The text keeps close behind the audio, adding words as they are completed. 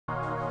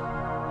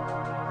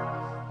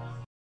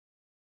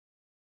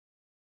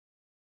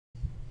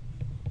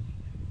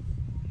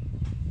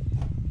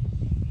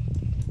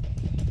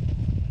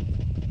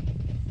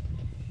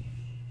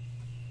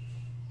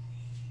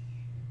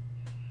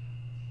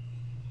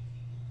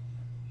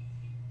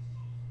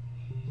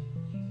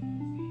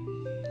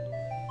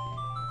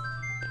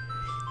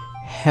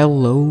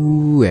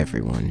Hello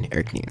everyone,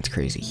 Eric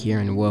Crazy here,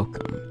 and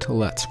welcome to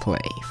Let's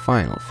Play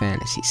Final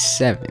Fantasy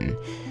VII.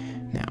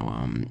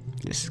 Now,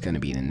 this is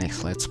gonna be the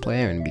next Let's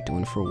Play I'm gonna be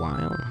doing for a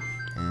while,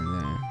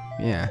 and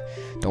yeah,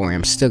 don't worry,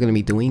 I'm still gonna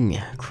be doing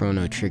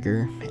Chrono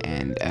Trigger,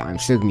 and I'm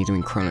still gonna be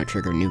doing Chrono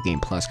Trigger New Game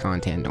Plus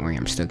content. Don't worry,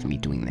 I'm still gonna be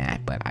doing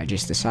that, but I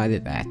just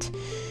decided that,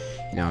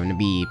 you know,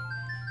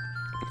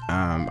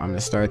 I'm gonna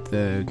start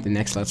the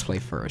next Let's Play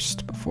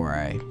first before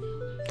I,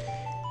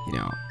 you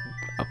know.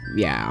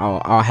 Yeah,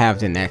 I'll have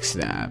the next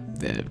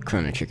the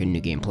Chrono Trigger New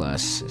Game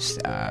Plus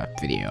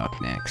video up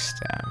next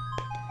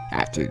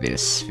after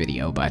this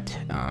video. But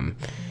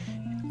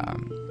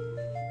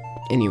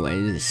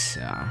anyways,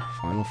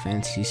 Final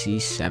Fantasy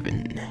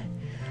VII,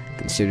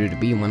 considered to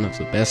be one of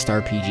the best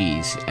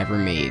RPGs ever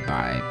made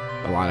by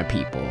a lot of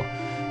people.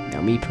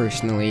 Now, me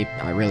personally,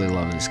 I really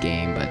love this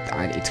game, but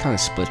it's kind of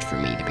split for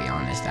me, to be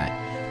honest.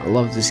 I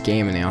love this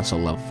game, and I also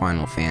love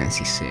Final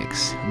Fantasy VI.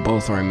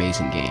 Both are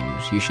amazing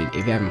games. You should,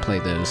 if you haven't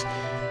played those,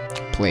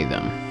 play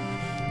them.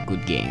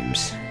 Good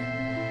games.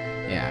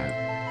 Yeah.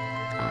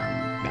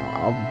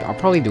 I'll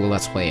probably do a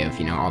Let's Play of,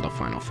 you know, all the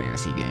Final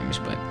Fantasy games,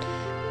 but,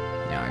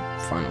 you know,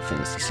 Final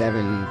Fantasy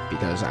VII,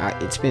 because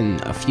it's been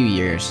a few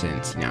years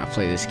since, you know, I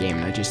played this game,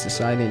 and I just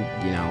decided,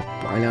 you know,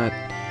 why not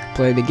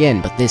play it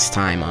again, but this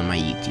time on my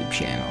YouTube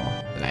channel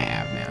that I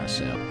have now,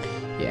 so,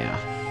 yeah.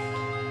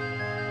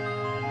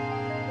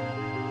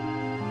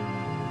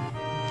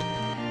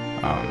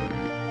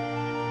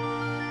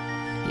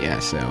 Yeah,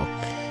 so,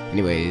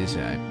 anyways,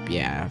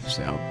 yeah,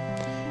 so,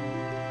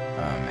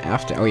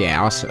 after,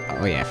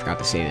 I forgot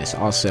to say this,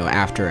 also,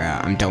 after,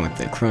 I'm done with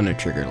the Chrono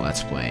Trigger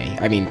Let's Play,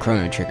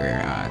 Chrono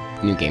Trigger,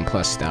 New Game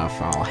Plus stuff,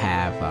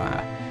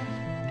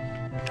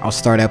 I'll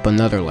start up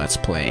another Let's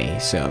Play,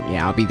 so,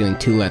 yeah, I'll be doing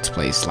 2 Let's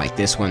Plays, like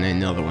this one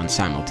and another one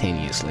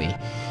simultaneously.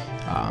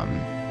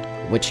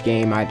 What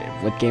game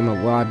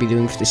will I be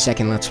doing for the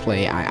second Let's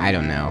Play? I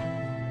don't know.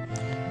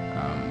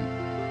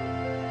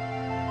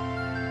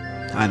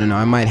 I don't know,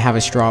 I might have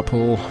a straw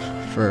poll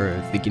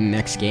for the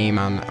next game,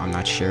 I'm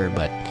not sure,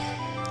 but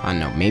I don't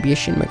know, maybe a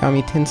Shin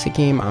Megami Tensei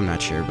game, I'm not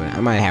sure, but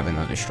I might have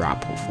another straw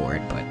poll for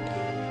it, but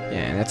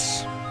yeah,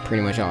 that's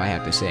pretty much all I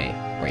have to say.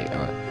 Wait,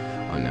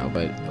 oh no,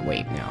 but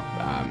wait, no,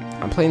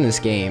 I'm playing this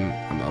game,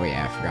 oh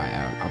yeah, I forgot,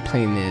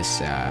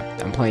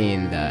 I'm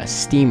playing the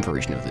Steam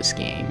version of this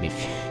game, if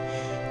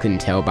you couldn't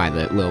tell by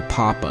the little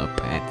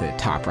pop-up at the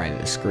top right of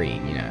the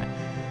screen, you know,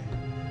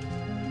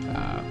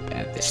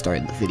 at the start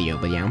of the video.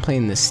 But yeah, I'm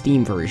playing the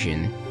Steam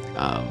version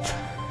of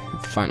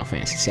Final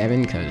Fantasy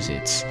VII because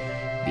it's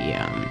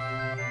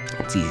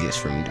it's easiest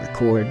for me to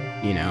record,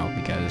 you know,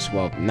 because,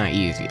 well, not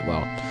easy,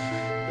 well,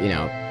 you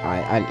know,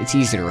 it's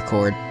easy to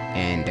record,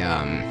 and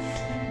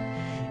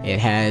it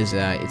has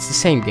it's the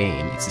same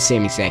game, it's the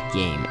same exact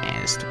game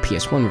as the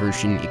PS1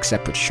 version,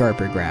 except with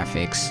sharper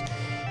graphics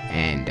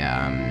and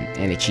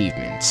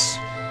achievements.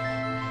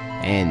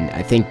 And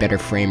I think better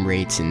frame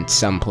rates in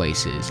some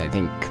places. I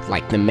think,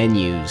 like, the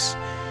menus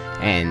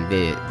and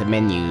the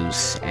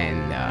menus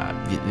and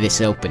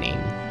this opening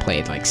play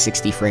at like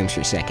 60 frames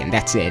per second.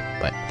 That's it,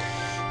 but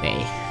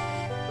hey,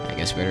 I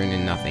guess better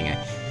than nothing. I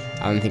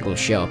don't think it'll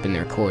show up in the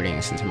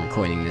recording since I'm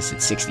recording this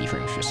at 30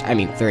 frames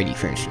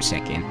per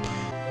second.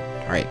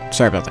 Alright,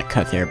 sorry about that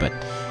cut there, but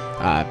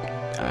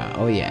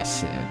oh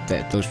yes,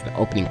 those were the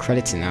opening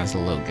credits, and that was the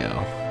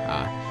logo.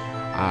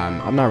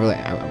 I'm not really,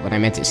 what I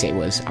meant to say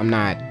was, I'm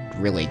not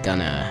really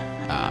gonna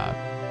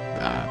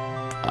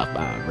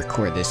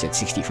record this at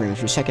 60 frames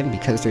per second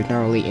because there's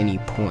not really any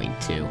point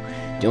to.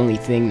 The only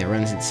thing that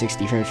runs at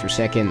 60 frames per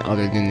second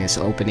other than this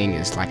opening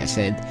is, like I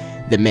said,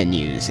 the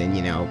menus, and,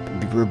 you know,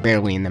 we're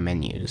barely in the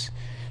menus,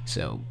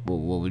 so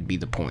what would be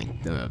the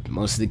point?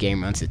 Most of the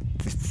game runs at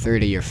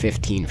 30 or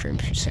 15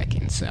 frames per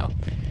second, so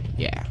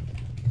yeah.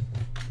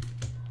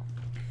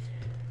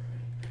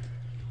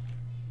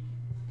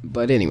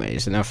 But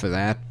anyways, enough of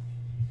that.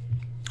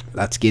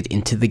 Let's get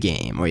into the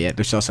game. Oh yeah,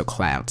 there's also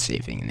cloud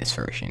saving in this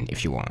version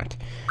if you want.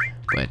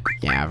 But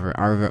yeah,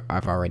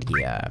 I've already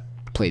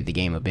played the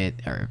game a bit,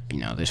 or, you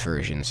know, this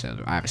version,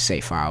 so I have a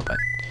save file. But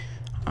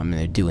I'm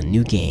gonna do a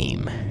new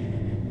game.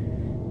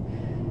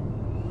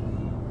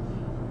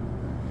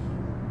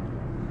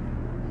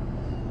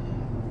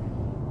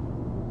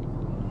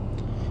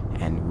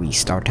 And we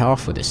start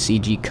off with a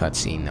CG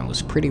cutscene that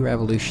was pretty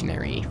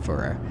revolutionary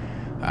for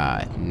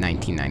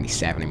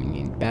 1997. I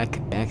mean, back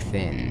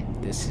then,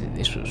 this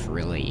was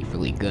really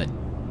good.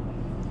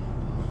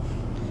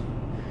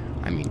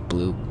 I mean,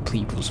 blew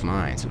people's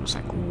minds. It was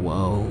like,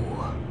 whoa,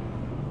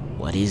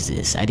 what is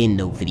this? I didn't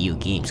know video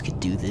games could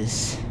do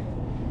this.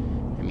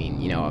 I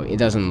mean, you know, it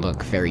doesn't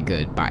look very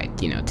good by,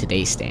 you know,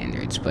 today's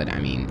standards, but I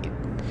mean,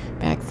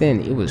 back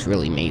then it was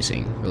really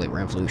amazing, really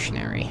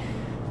revolutionary.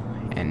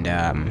 And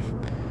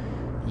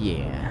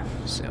yeah,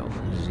 so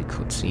this is the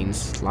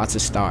cutscenes, lots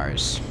of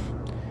stars.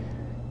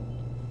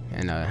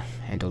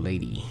 And a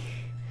lady.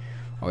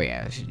 Oh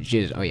yeah,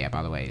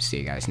 by the way, so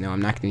you guys know,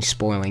 I'm not going to be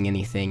spoiling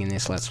anything in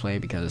this Let's Play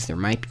because there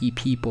might be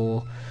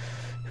people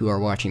who are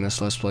watching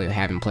this Let's Play who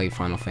haven't played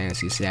Final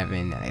Fantasy VII,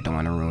 and I don't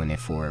want to ruin it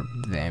for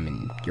them,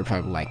 and you're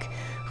probably like,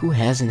 who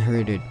hasn't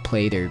heard or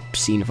played or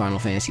seen Final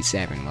Fantasy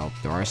VII? Well,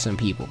 there are some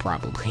people,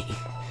 probably.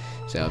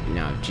 So, you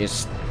know,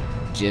 just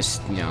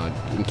you know,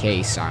 in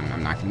case, I'm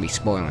not going to be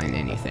spoiling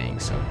anything,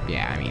 so,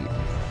 yeah, I mean,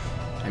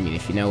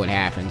 if you know what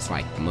happens,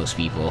 like most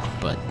people,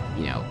 but,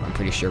 you know, I'm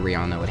pretty sure we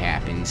all know what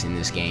happens in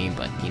this game,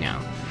 but, you know,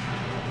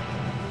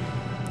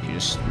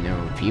 just, you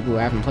know, people who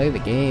haven't played the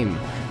game,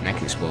 I'm not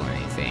going to spoil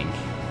anything.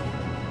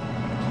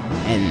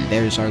 And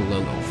there's our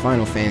logo,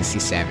 Final Fantasy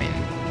VII,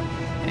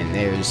 and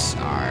there's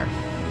our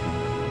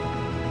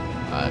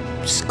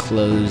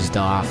closed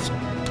off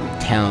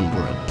town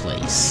world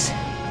place.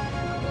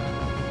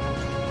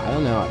 I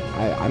don't know,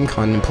 I'm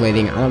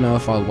contemplating, I don't know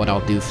if what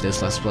I'll do for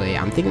this Let's Play.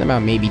 I'm thinking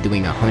about maybe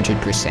doing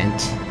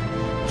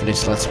 100% for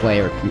this Let's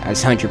Play, or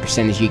as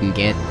 100% as you can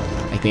get,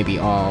 like maybe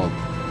all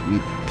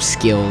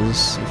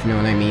skills, if you know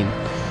what I mean,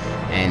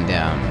 and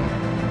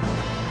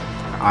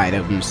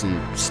items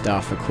and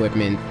stuff,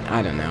 equipment,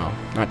 I don't know,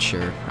 not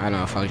sure. I don't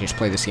know if I'll just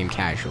play this game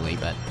casually,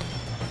 but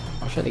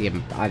I'll try to get,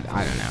 I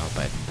don't know,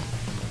 but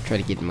try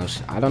to get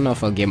most, I don't know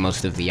if I'll get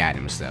most of the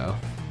items though.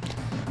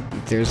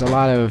 There's a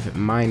lot of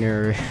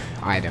minor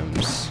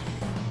items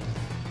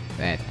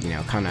that, you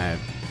know, kind of,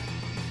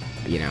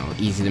 you know,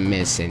 easy to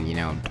miss and, you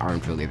know,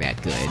 aren't really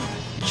that good.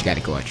 You just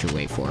gotta go out your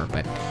way for.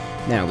 But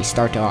now we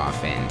start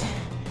off and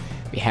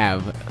we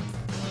have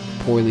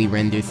poorly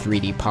rendered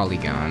 3D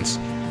polygons.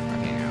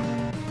 Okay,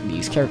 now,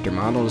 these character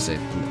models that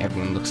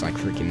everyone looks like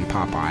freaking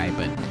Popeye,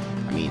 but,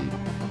 I mean,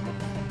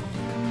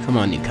 come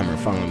on, newcomer,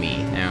 follow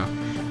me. Now,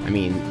 I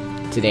mean,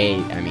 today,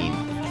 I mean,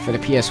 for the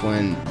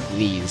PS1,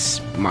 these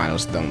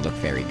models don't look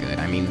very good.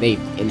 I mean,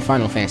 in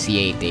Final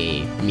Fantasy VIII, they,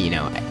 you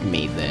know,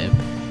 made the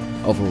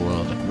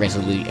overworld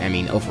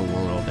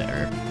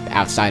or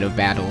outside of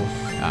battle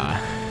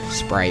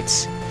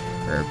sprites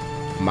or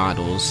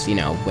models, you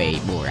know, way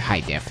more high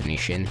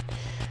definition.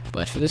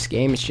 But for this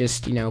game, it's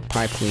just, you know,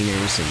 pipe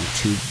cleaners and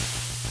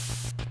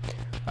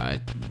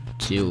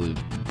two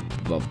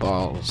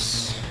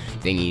balls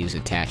thingies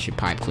attached to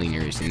pipe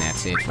cleaners, and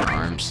that's it for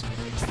arms.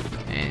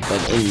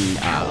 But in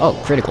oh,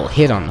 critical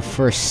hit on the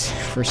first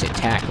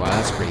attack. Wow,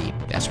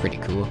 that's pretty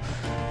cool.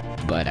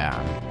 But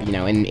you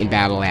know, in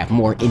battle, I have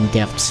more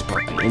in-depth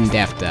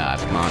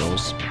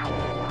models.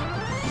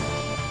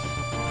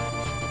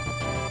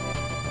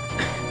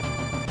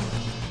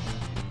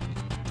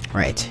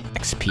 Right,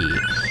 XP.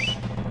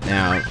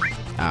 Now,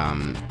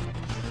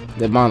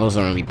 the models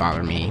don't really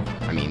bother me.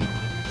 I mean,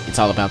 it's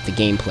all about the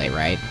gameplay,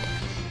 right?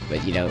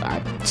 But you know,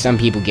 some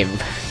people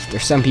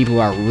there's some people who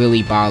are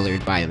really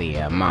bothered by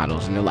the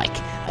models, and they're like,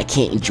 I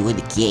can't enjoy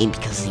the game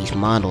because these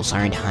models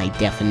aren't high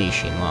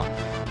definition. Well,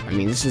 I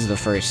mean, this is the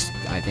first,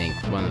 I think,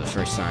 one of the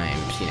first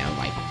times, you know,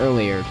 like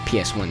earlier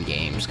PS1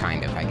 games,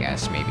 kind of, I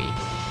guess, maybe.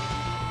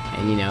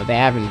 And, you know, they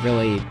haven't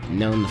really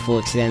known the full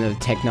extent of the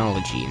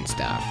technology and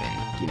stuff,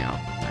 and, you know,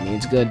 I mean,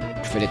 it's good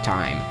for the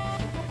time,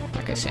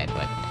 like I said,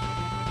 but,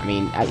 I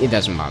mean, it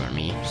doesn't bother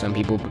me. Some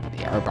people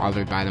are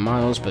bothered by the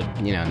models, but,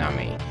 you know, not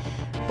me.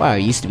 Wow,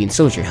 you used to be a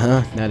soldier,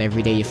 huh? Not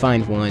every day you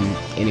find one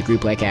in a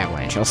group like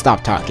Avalanche. I'll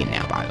stop talking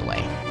now, by the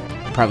way.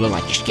 Probably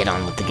like, just get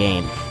on with the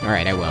game.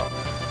 Alright, I will.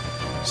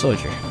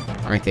 Soldier.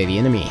 Aren't they the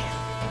enemy?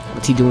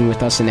 What's he doing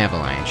with us in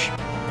Avalanche?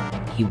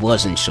 He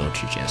wasn't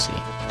Soldier, Jesse.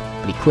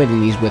 But he quit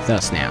and he's with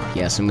us now.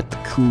 Yes, I'm with the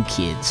cool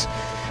kids.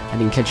 I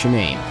didn't catch your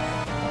name.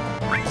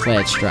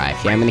 Clad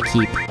Strife. Yeah, I'm gonna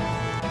keep...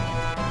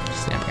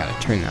 Snap, gotta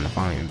turn down the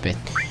volume a bit.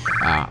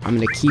 I'm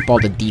gonna keep all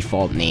the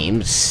default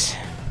names.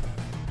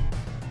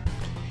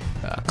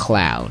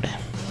 Cloud.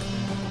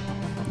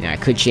 Yeah, I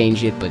could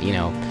change it, but, you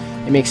know,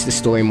 it makes the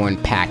story more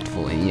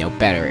impactful and, you know,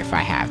 better if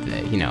I have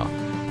the, you know,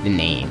 the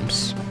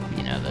names,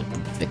 you know,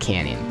 the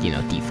canon, you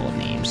know, default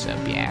names, so,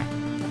 yeah.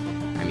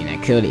 I mean, I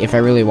could, if I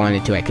really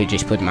wanted to, I could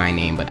just put my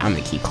name, but I'm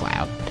gonna keep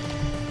Cloud.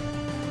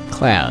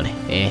 Cloud,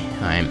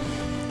 I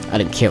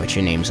don't care what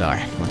your names are.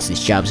 Once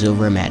this job's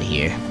over, I'm out of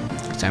here.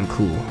 Because I'm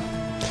cool.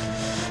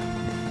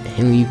 What the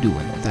hell are you doing?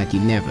 I thought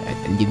you'd never,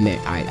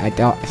 I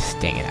thought,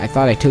 dang it, I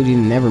thought I told you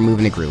to never move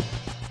in a group.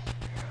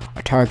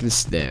 Our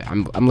target's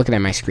I'm looking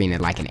at my screen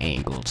at like an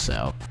angle,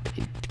 so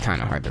it's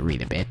kind of hard to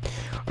read a bit.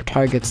 Our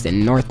target's the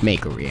North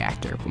Mako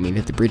reactor. We'll meet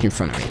at the bridge in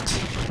front of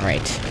it.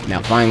 Alright,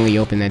 now finally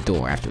open that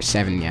door after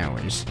 7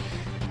 hours.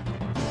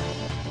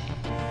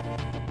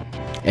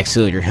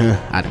 Ex-soldier, huh?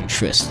 I don't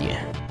trust you.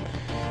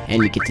 And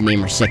we get to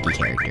name our second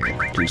character,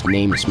 whose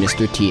name is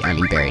Mr. T. I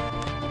mean, Barry.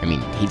 I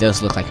mean, he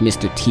does look like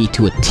Mr. T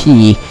to a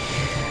T.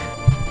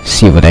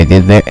 See what I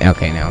did there?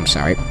 Okay, now I'm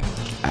sorry.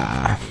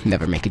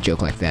 Never make a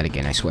joke like that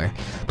again, I swear.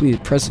 Please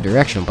press the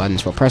directional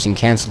buttons while pressing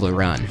cancel or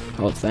run.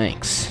 Oh,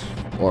 thanks.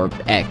 Or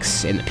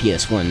X in the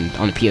PS1,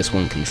 on the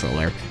PS1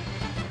 controller.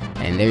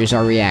 And there's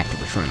our reactor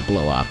we're trying to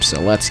blow up, so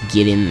let's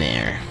get in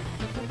there.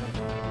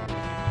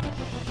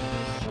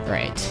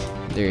 Right.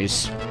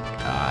 There's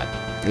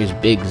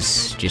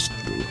Biggs just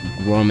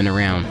roaming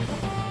around.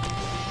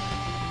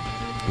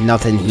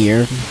 Nothing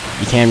here.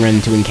 You can run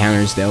into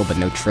encounters though, but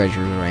no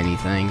treasure or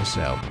anything,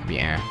 so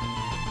yeah.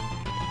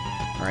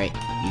 Alright,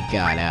 you've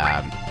got,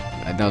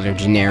 another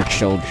generic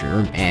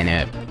soldier and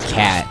a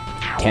cat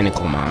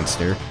tentacle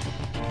monster.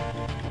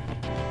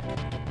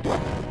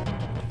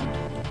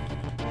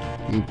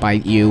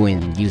 Bite you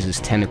and uses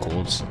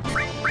tentacles.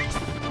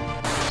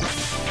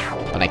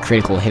 But I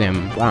critical hit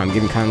him. Wow, I'm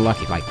getting kind of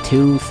lucky. Like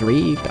 2,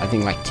 3, I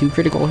think like 2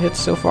 critical hits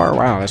so far.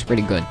 Wow, that's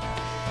pretty good.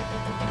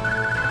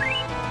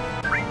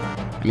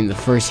 I mean, the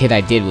first hit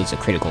I did was a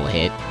critical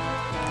hit.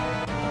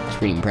 It's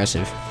pretty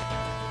impressive.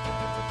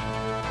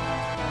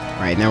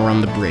 Alright, now we're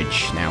on the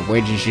bridge. Now,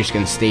 Wedge is just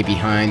gonna stay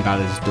behind by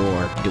this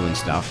door doing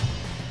stuff.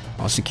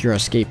 I'll secure our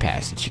escape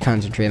passage. You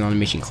concentrate on the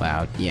mission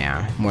cloud.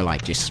 Yeah, more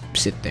like just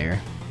sit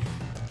there.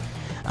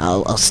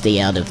 I'll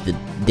stay out of the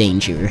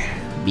danger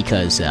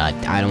because I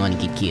don't want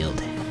to get killed.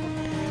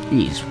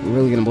 Jeez, we're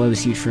really gonna blow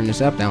this huge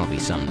furnace up? That'll be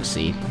something to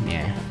see.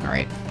 Yeah,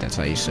 alright, that's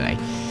how you say.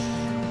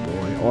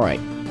 Boy,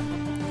 alright.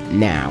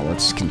 Now,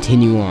 let's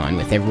continue on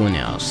with everyone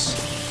else.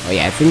 Oh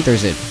yeah, I think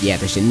there's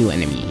a new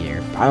enemy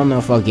here. I don't know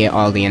if I'll get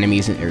all the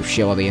enemies, or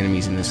show all the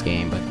enemies in this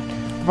game, but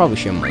I'll probably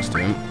show most of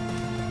them.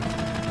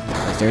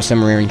 There's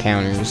some rare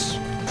encounters.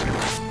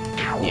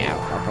 Yeah,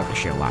 I'll probably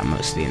show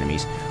most of the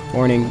enemies.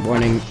 Warning,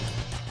 warning.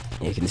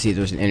 You can see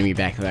there's an enemy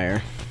back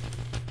there.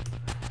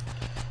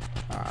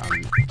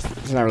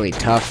 It's not really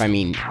tough. I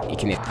mean,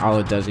 all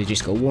it does is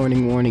just go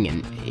warning, warning,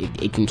 and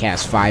it can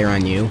cast fire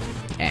on you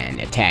and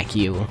attack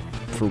you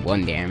for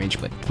 1 damage.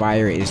 But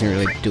fire doesn't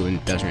really do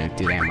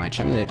that much.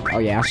 Oh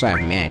yeah, I also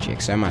have magic,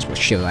 so I might as well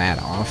show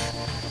that off.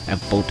 I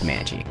have bolt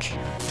magic,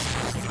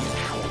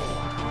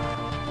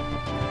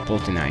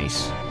 bolt and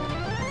ice.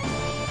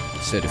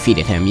 So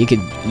defeated him. You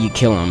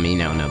kill him, you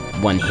know, in a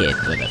 1 hit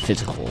with a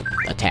physical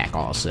attack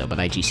also, but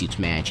I just use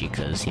magic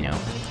because, you know,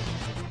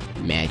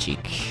 magic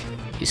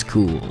is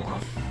cool.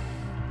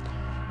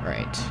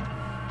 Alright.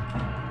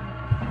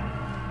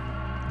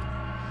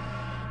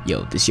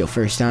 Yo, this your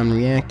first time in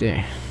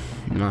Reactor?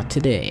 Not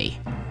today.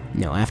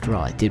 No, after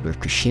all, I did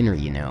work for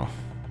Shinra, you know.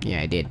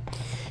 Yeah, I did.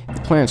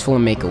 The planet's full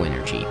of Mako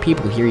energy.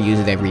 People here use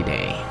it every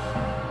day.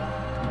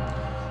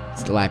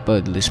 It's the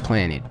lifeblood of this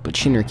planet, but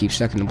Shinra keeps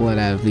sucking the blood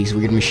out of these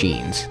weird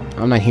machines.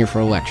 I'm not here for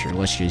a lecture,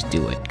 let's just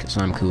do it, because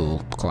I'm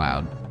cool,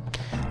 Cloud.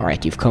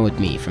 Alright, you've come with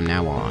me from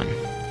now on.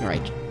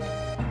 Alright,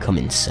 come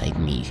inside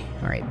me.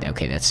 Alright,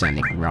 okay, that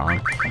sounded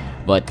wrong.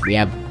 But we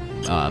have,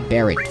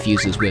 Barrett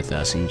fuses with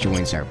us and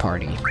joins our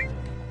party.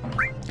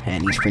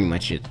 And he's pretty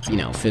much a, you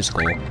know,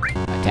 physical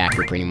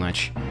attacker, pretty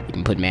much. You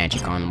can put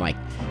magic on him, like...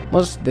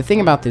 the thing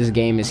about this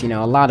game is, you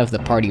know, a lot of the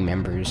party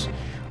members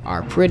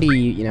are pretty,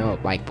 you know,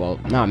 like, well,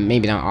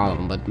 maybe not all of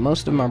them, but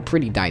most of them are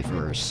pretty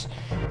diverse.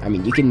 I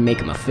mean, you can make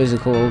them a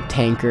physical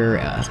tanker,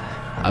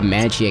 a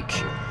magic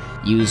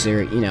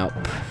user, you know,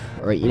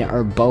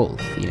 or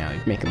both, you know,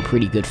 make them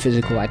pretty good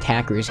physical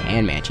attackers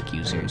and magic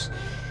users.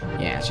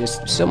 Yeah, it's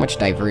just so much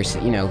diverse,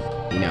 you know,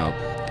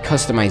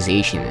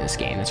 customization in this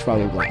game. That's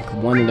probably, like,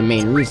 one of the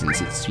main reasons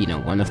it's, you know,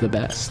 one of the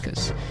best,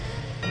 because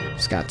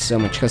it's got so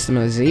much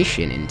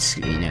customization and,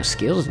 you know,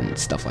 skills and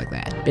stuff like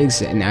that.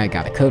 And now I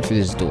got a code for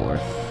this door.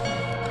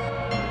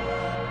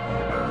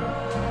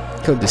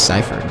 Code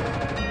deciphered.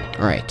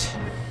 Alright.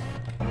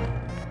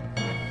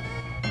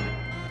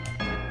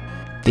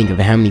 Think of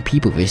how many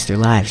people risked their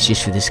lives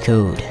just for this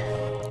code.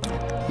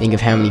 Think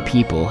of how many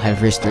people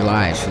have risked their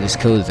lives for this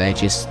code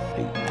that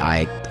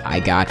I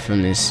got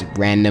from this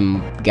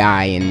random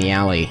guy in the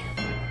alley.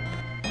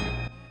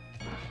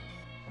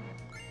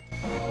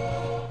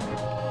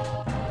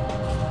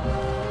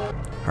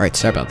 Alright,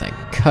 sorry about that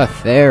cut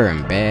there,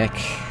 I'm back.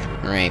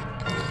 Alright.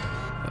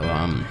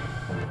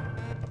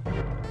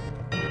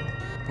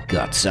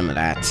 Got some of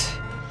that.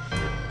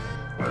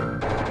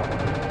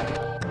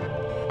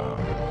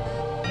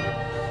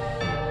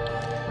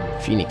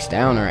 Phoenix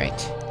down,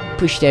 alright.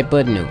 Push that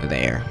button over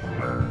there.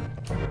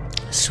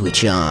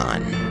 Switch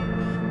on.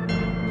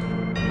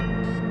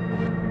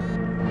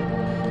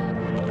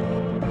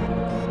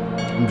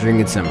 I'm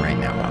drinking some right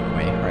now, by the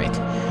way,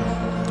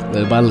 right?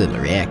 Little by little,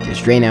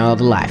 reactors drain out all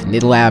the life, and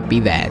it'll be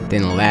that,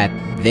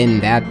 then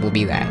that will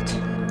be that.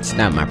 It's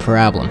not my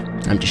problem.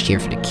 I'm just here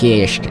for the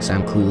cash, because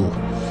I'm cool.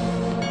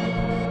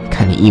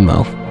 Kinda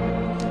emo.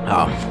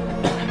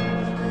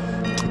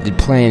 The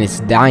planet's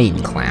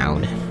dying,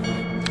 Cloud.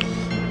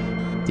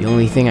 The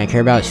only thing I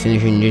care about is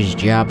finishing this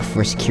job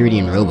before security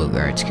and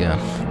robo-guards come.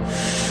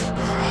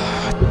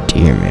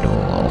 Damn it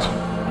all.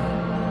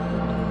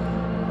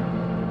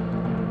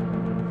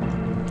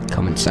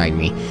 Come inside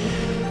me.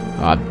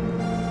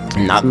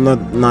 Not in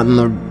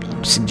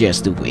a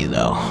suggestive way,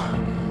 though.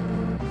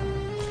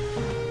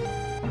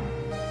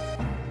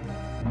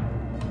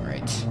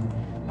 Right.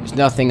 There's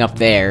nothing up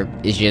there.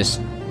 It's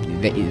just...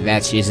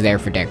 that's just there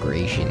for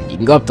decoration. You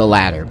can go up the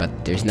ladder,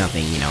 but there's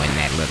nothing, you know, in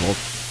that little...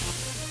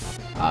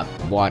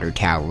 water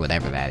tower,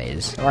 whatever that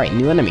is. Alright,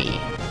 new enemy.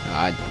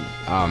 I've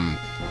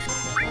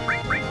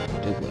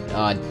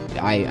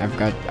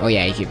got... oh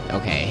yeah, you can...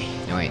 okay.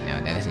 No, wait, no,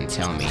 that doesn't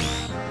tell me.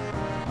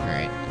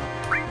 Alright.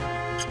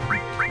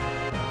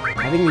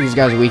 I think these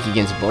guys are weak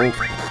against Bolt.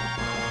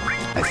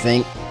 I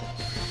think.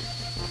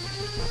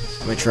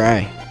 I'm gonna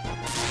try.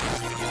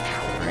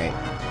 Alright.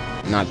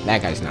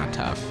 that guy's not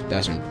tough.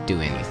 Doesn't do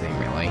anything,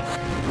 really.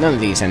 None of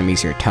these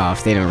enemies are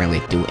tough. They don't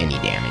really do any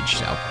damage,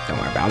 so don't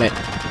worry about it.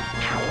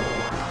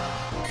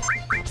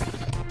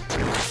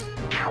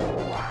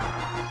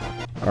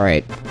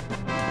 Alright.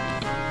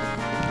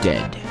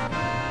 Dead.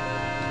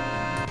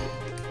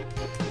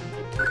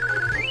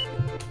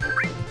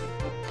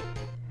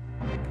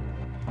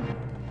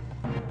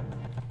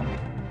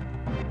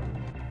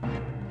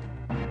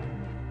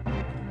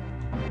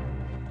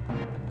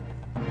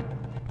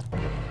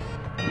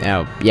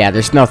 Now, yeah,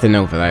 there's nothing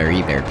over there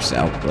either,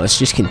 so let's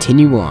just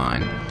continue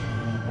on.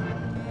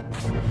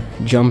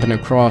 Jumping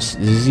across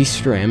the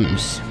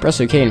streams. Press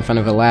OK in front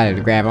of a ladder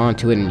to grab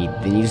onto it, and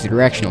then use the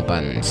directional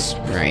buttons.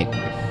 Right.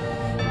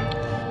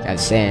 Gotta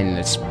send.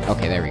 That's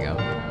okay. There we go.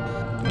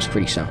 It's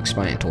pretty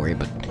self-explanatory,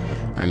 but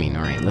I mean,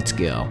 all right. Let's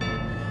go.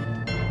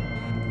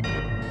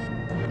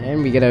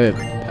 And we get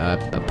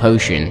a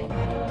potion.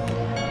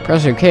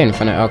 Press OK in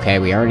front of. Okay,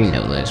 we already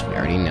know this. We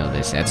already know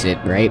this. That's it,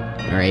 right?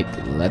 All right.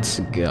 Let's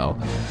go.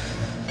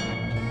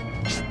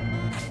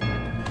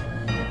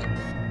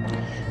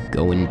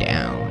 Going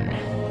down.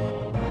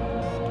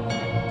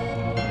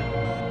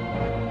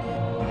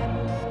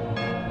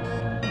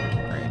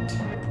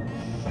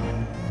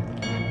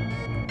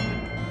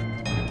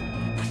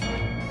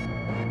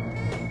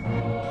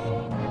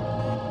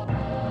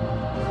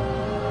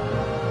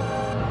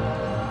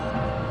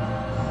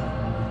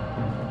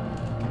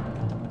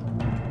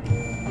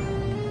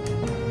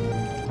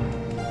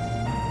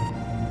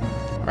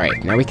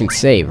 Alright, now we can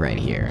save right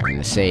here. I'm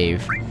gonna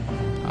save,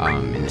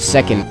 in the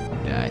second,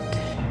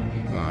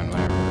 come on,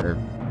 whatever,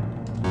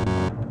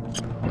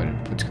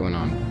 what's going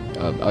on?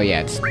 Oh yeah,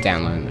 it's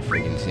downloading the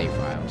freaking save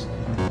files.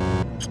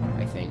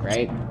 I think,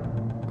 right?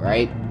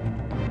 Right?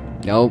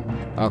 Nope.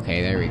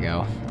 Okay, there we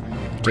go.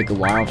 Took a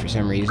while for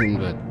some reason,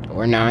 but,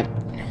 or not.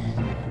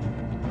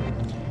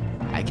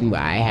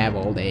 I have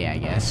all day, I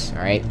guess.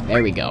 Alright,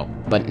 there we go.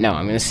 But no,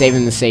 I'm gonna save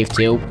in the save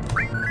too.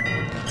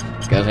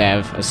 Because I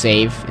have a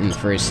save in the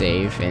first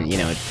save, and you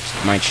know, it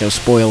might show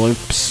spoilers,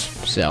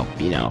 so,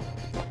 you know,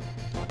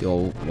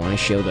 you'll want to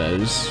show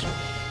those.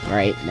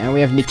 Alright, now we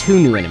have two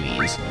new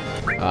enemies.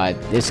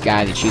 This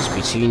guy that shoots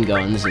machine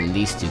guns, and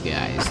these two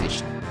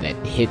guys that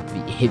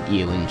hit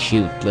you and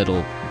shoot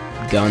little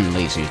gun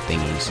laser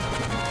thingies.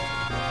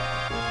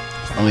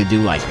 Only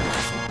do like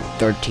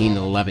 13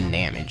 to 11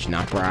 damage,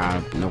 no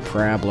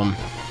problem.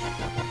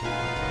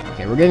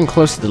 Okay, we're getting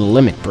close to the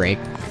limit break,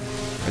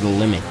 or the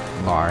limit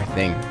bar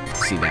thing.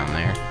 See down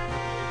there.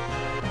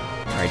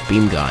 Alright,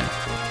 beam gun.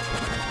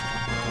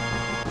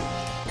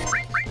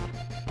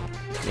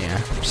 Yeah,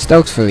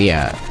 stoked for the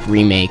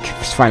remake,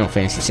 Final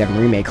Fantasy VII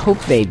remake. Hope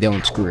they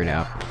don't screw it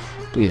up.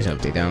 Please hope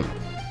they don't.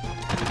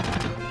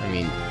 I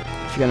mean,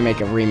 if you're gonna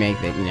make a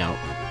remake that, you know,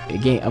 a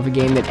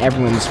game that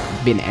everyone's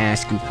been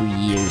asking for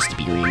years to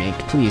be remade,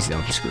 please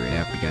don't screw it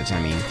up, because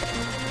I mean,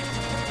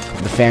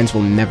 the fans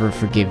will never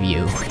forgive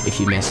you if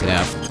you mess it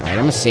up. Alright, I'm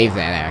gonna save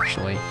that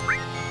actually.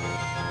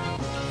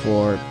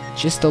 For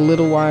just a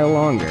little while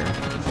longer.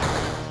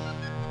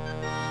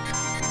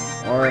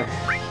 Or,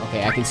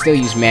 okay, I can still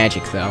use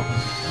magic, though.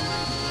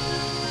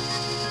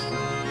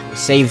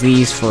 Save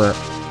these for...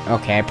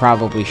 Okay, I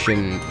probably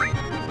shouldn't...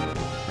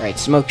 Alright,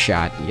 smoke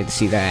shot, you get to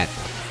see that.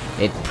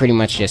 It pretty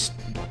much just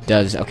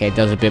does... Okay, it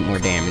does a bit more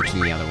damage than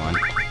the other one.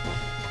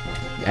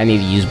 I need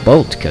to use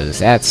bolt, because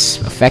that's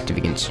effective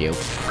against you.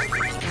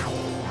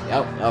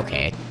 Oh,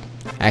 okay.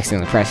 I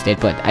accidentally pressed it,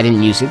 but I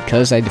didn't use it,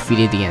 because I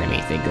defeated the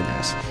enemy, thank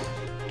goodness.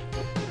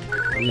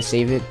 I'm gonna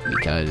save it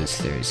because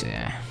there's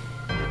a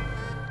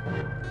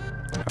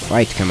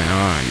fight coming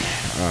on.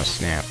 Oh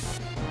snap.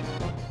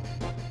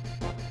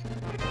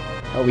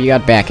 Oh, we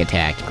got back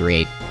attacked.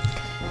 Great.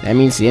 That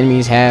means the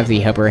enemies have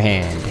the upper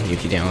hand.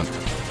 If you don't,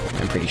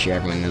 I'm pretty sure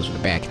everyone knows what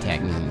a back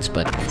attack means,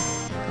 but...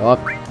 Oh,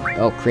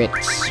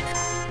 crits.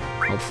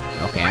 Oh,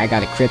 okay, I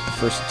got a crit the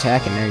first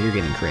attack, and now you're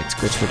getting crits.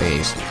 Crits for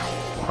days.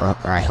 Or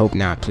I hope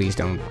not. Please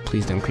don't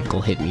critical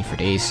hit me for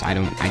days. I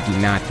do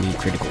not need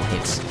critical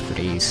hits for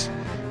days.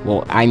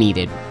 Well, I need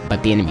it,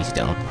 but the enemies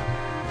don't.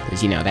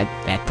 Because, you know,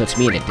 that puts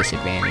me at a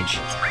disadvantage.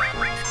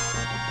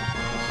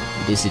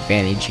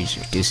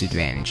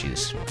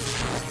 Disadvantages.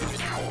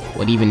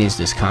 What even is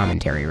this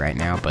commentary right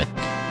now, but,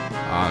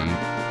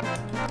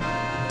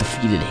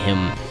 defeated him.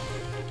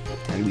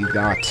 And we've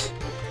got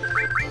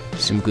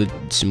some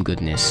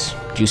goodness.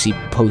 Juicy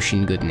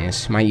potion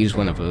goodness. Might use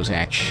one of those,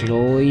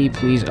 actually.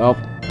 Please, oh,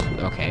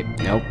 okay,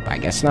 nope, I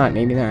guess not,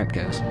 maybe not,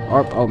 because,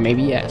 oh,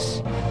 maybe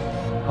yes.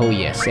 Oh,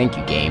 yes, thank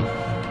you, game.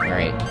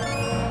 Alright.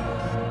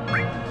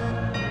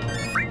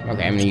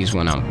 Okay, I'm gonna use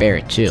one on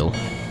Barret, too.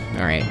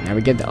 Alright, now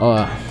we get the,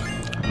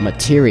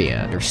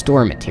 materia, the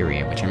restore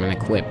materia, which I'm gonna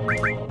equip.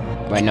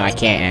 Wait, no, I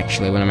can't,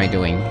 actually. What am I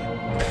doing?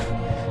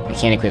 I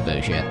can't equip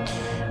those yet.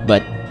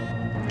 But,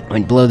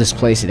 when blow this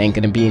place, it ain't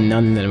gonna be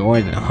none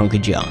more than a hunk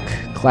of junk.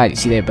 Clyde, you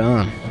see that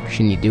bomb?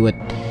 Shouldn't you do it?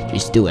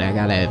 Just do it. I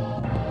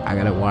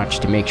gotta watch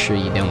to make sure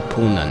you don't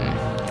pull nothing.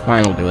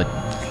 Fine, I'll do it.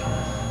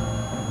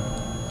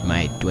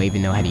 Do I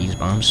even know how to use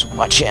bombs?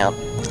 Watch out!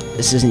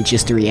 This isn't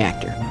just a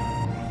reactor.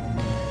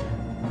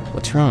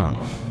 What's wrong?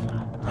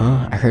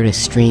 Huh? I heard a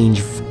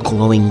strange,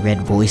 glowing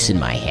red voice in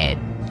my head.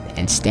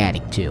 And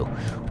static, too.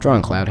 What's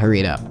wrong, Cloud? Hurry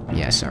it up.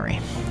 Yeah,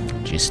 sorry.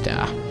 Just,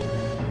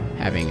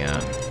 having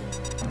a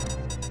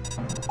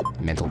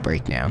mental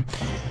breakdown.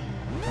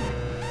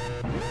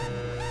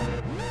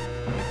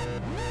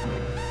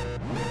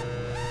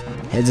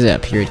 Heads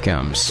up, here it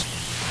comes.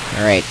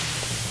 Alright.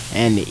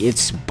 And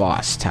it's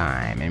boss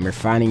time. And we're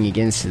fighting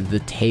against the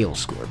Tail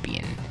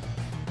Scorpion.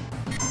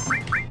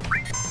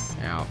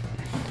 Now,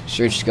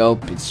 search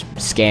scope, it's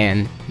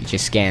scan. It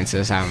just scans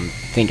us. I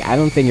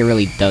don't think it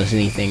really does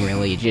anything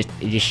really. It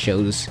just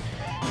shows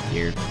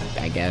your,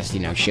 I guess, you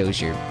know,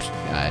 shows your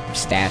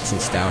stats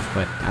and stuff,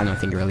 but I don't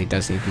think it really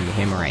does anything to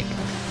him. Alright.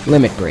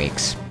 Limit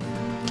breaks.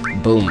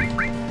 Boom.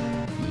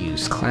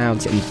 Use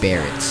Clouds and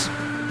Barretts.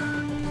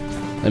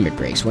 Limit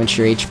breaks. Once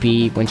you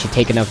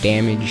take enough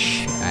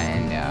damage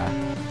and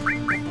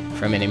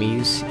from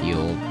enemies,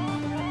 you'll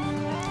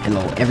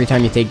every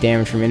time you take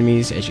damage from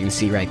enemies, as you can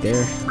see right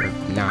there, or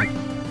not.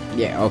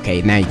 Yeah,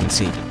 okay, now you can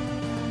see.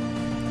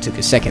 Took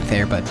a second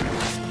there, but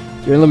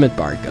your limit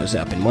bar goes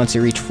up, and once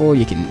you reach full,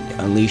 you can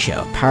unleash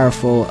a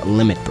powerful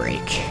limit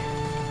break,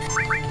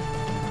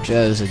 which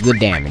does good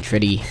damage,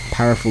 pretty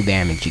powerful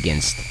damage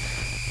against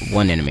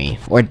one enemy,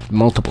 or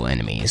multiple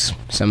enemies.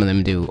 Some of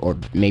them do, or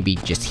maybe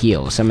just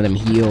heal. Some of them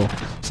heal,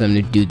 some of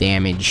them do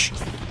damage,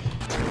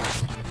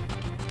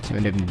 some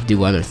of them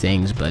do other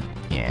things, but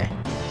yeah.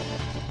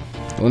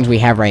 The ones we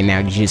have right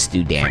now just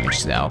do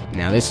damage, though.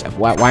 Now this,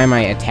 why am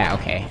I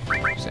okay,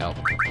 so,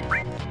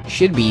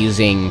 should be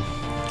using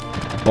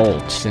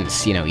Bolt,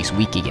 since, you know, he's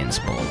weak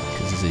against Bolt,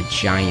 because he's a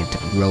giant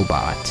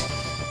robot.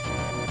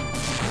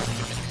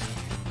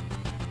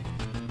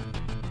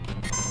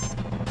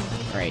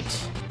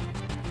 Right.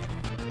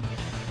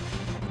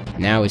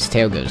 Now his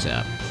tail goes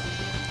up.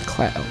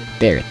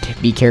 Barrett,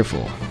 be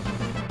careful.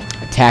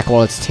 Attack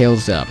while its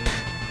tail's up.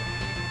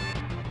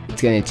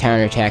 It's gonna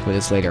counterattack with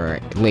its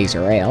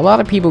laser array. A lot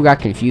of people got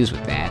confused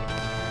with that,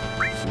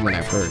 from what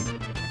I've heard.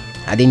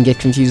 I didn't get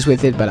confused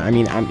with it, but I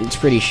mean, it's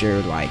pretty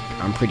sure, like,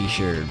 I'm pretty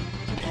sure,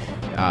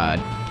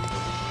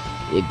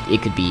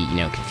 it could be, you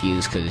know,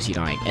 confused, because, you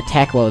know, like,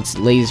 attack while its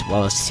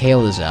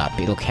tail is up,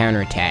 it'll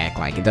counterattack.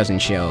 Like, it doesn't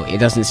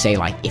say,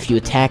 like, if you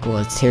attack while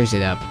its tail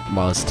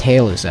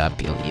is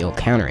up, you'll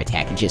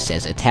counterattack. It just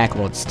says attack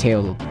while its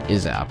tail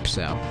is up,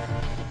 so,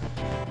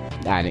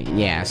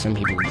 yeah, some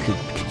people could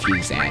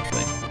confuse that,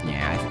 but,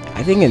 yeah,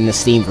 I think in the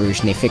Steam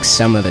version, they fixed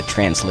some of the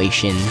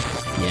translation,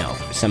 you know,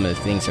 some of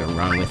the things that are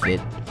wrong with it,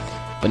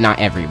 but not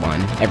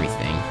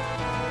everything.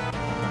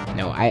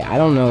 No, I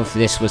don't know if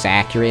this was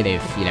accurate,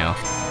 if, you know,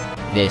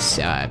 this,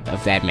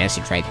 of that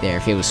message right there,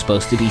 if it was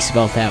supposed to be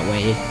spelled that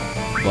way,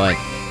 but,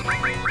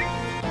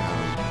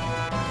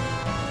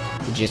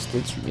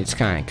 it's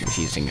kind of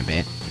confusing a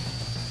bit.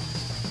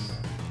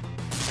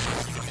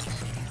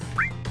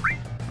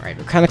 Alright,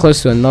 we're kind of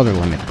close to another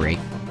limit break.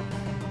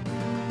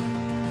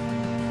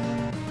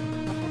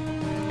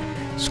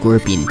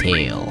 Scorpion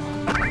Tail.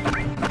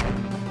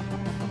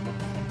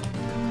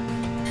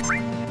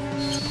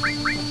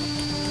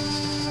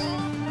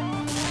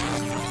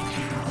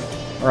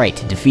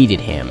 Alright, defeated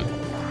him.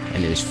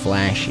 And there's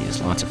flashes,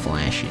 lots of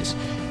flashes.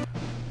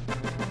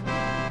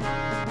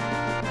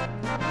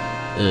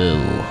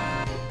 Ooh.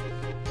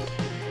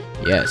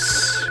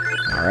 Yes.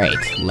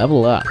 Alright,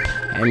 level up.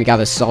 And we got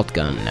a assault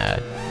gun,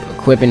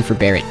 equipping for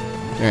Barrett.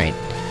 Alright.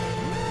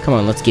 Come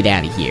on, let's get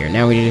out of here.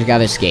 Now we just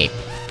gotta escape.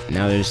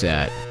 Now there's,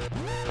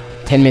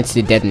 10 minutes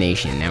to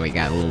detonation. Now we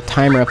got a little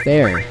timer up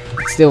there.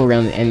 It's still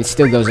around, and it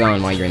still goes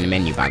on while you're in the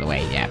menu, by the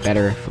way. Yeah,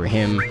 better for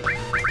him.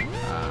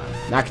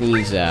 Not gonna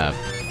use,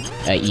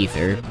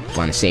 ether.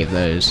 Want to save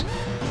those.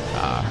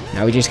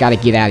 Now we just gotta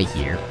get out of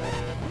here.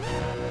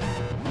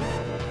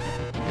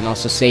 And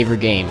also save our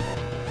game.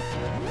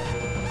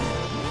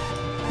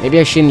 Maybe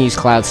I shouldn't use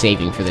cloud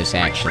saving for this,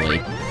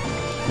 actually.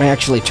 I might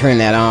actually turn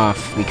that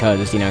off,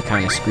 because, you know, it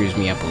kind of screws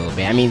me up a little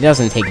bit. I mean, it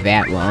doesn't take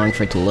that long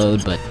for it to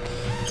load, but,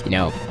 you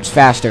know, it's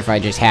faster if I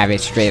just have it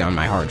straight on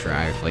my hard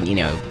drive. But, you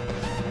know,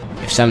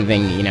 if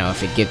something, you know,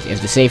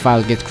 if the save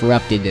file gets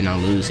corrupted, then I'll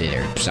lose it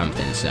or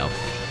something, so,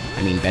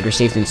 I mean, better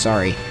safe than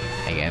sorry,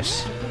 I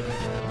guess.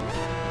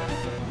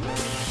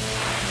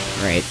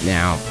 Right,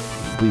 now,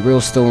 we will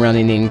still run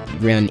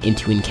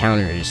into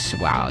encounters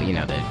while, you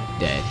know, the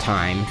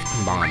time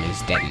bomb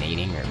is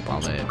detonating, or while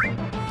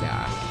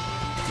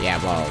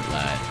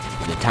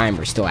the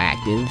timer's still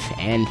active,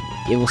 and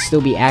it will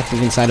still be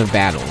active inside of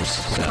battles,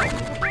 so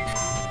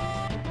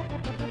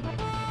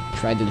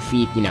try to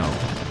defeat, you know,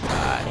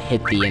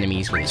 hit the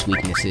enemies with its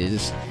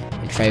weaknesses,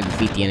 and try to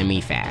defeat the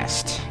enemy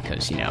fast,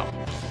 because, you know,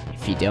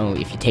 if you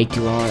take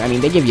too long, I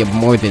mean, they give you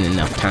more than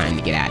enough time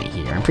to get out of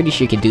here. I'm pretty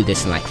sure you could do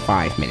this in like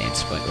 5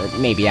 minutes, but, or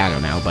maybe, I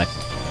don't know, but,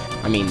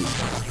 I mean,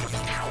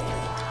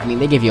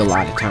 they give you a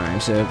lot of time,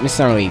 so it's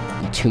not really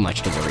too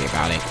much to worry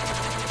about it.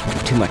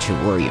 Too much to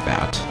worry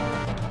about.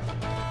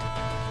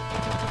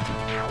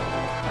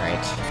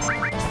 Alright.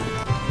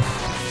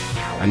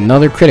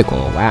 Another critical,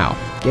 wow.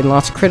 Getting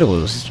lots of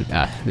criticals,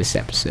 this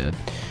episode.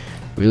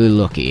 Really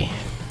lucky.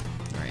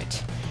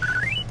 Alright.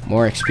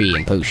 More XP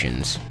and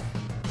potions.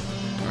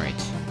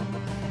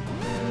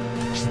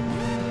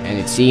 And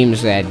it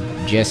seems that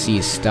Jesse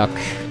is stuck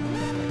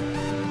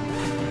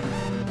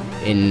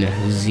in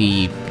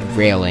the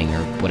railing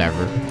or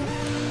whatever.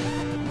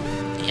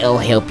 I'll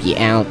help you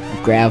out.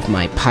 Grab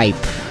my pipe.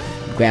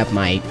 Grab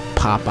my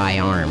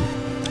Popeye arm.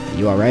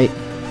 You alright?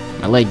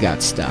 My leg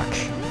got stuck.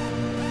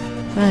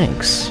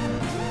 Thanks.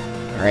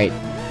 Alright.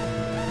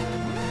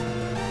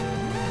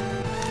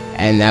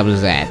 And that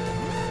was that.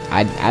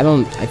 I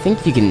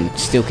think you can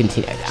still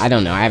continue. I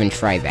don't know, I haven't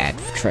tried that.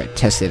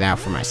 Tested it out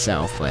for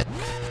myself, but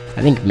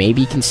I think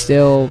maybe you can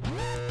still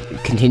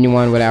continue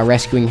on without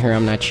rescuing her,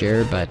 I'm not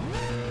sure, but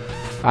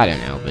I don't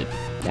know, but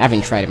I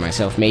haven't tried it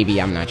myself.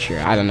 Maybe, I'm not sure.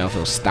 I don't know if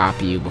it'll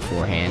stop you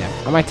beforehand.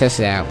 I might test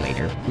it out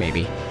later,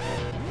 maybe.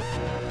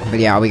 But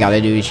yeah, all we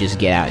gotta do is just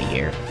get out of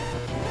here.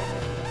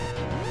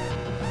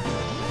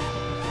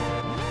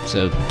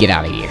 So, get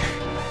out of here.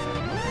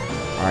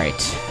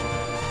 Alright.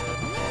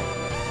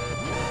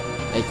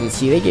 You can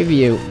see, they give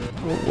you,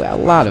 well,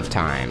 a lot of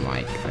time.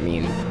 Like, I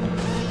mean,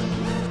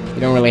 you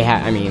don't really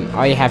have, I mean,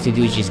 all you have to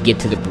do is just get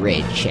to the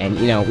bridge. And,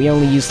 you know, we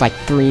only used like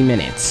 3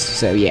 minutes.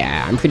 So,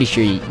 yeah, I'm pretty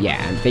sure,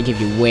 yeah, they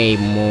give you way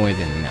more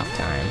than enough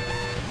time.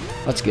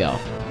 Let's go.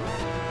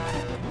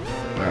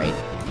 Alright.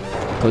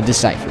 Code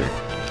decipher.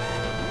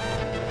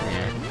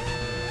 Yeah.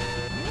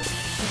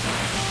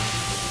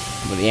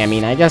 But, yeah, I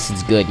mean, I guess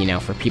it's good, you know,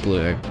 for people who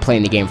are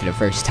playing the game for the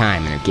first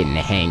time and are getting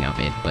the hang of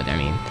it. But, I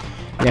mean,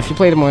 if you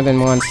played it more than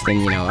once, then,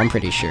 you know, I'm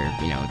pretty sure,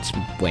 you know, it's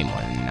way more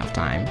than enough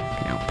time.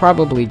 You know,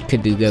 probably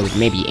could do go with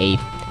maybe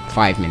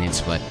 5 minutes,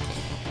 but,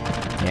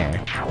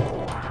 yeah.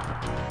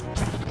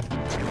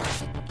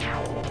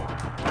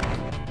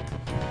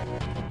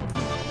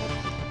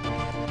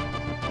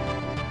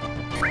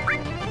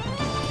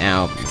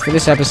 Now, for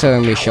this episode,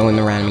 I'm going to be showing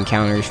the random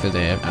encounters. For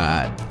the,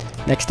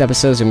 next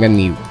episodes, I'm going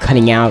to be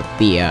cutting out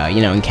the,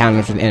 you know,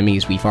 encounters with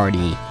enemies we've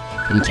already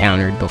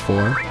encountered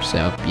before,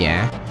 so,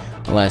 yeah.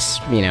 Unless,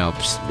 you know,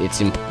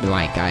 it's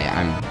like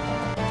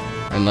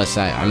unless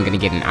I'm gonna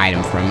get an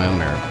item from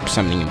him or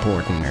something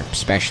important or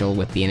special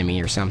with the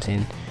enemy or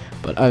something.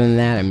 But other than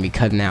that, I'm gonna be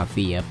cutting out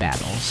the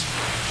battles.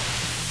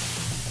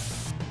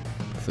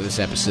 For this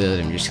episode,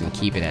 I'm just gonna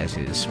keep it as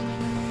is.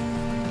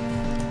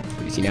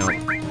 Because, you know,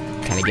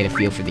 kind of get a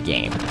feel for the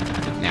game.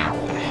 Now,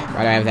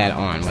 why do I have that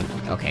on? What?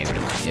 Okay,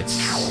 it's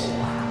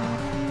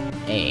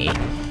A.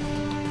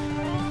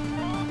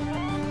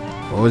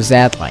 What was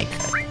that like?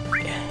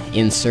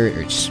 Insert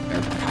or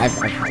I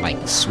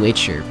like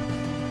switch or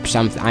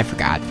something. I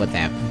forgot what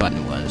that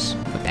button was,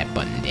 what that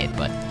button did,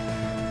 but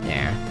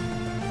yeah,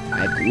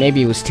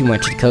 maybe it was too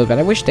much to code, but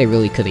I wish they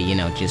really could have, you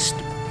know, just,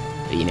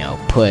 you know,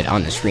 put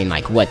on the screen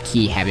like what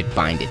key have it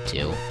bind it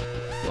to.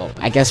 Well,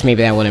 I guess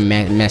maybe that would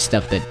have messed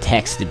up the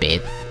text a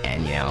bit,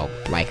 and, you know,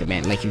 like,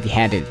 man, like if you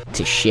had it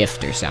to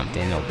shift or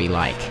something, it'll be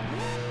like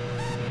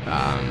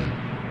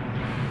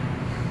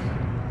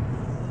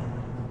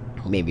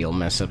maybe it'll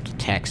mess up the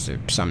text or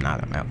something, I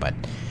don't know, but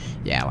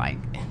yeah, like,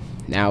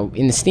 now,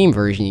 in the Steam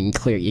version, you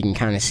can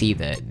kind of see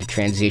the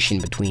transition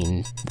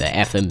between the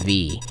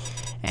FMV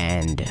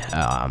and,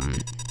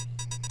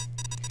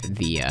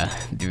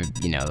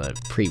 you know, the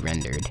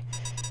pre-rendered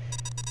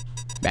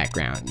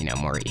background, you know,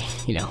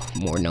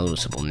 more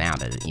noticeable now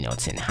that, you know,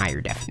 it's in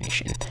higher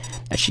definition.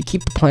 That should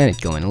keep the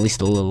planet going at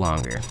least a little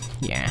longer,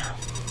 yeah.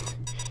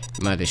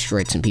 Might have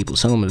destroyed some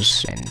people's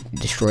homes and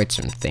destroyed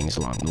some things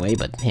along the way,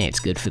 but hey, it's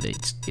good for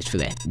it's for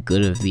the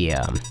good of the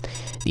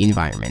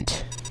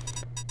environment.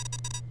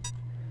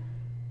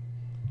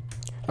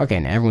 Okay,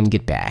 now everyone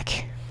get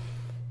back.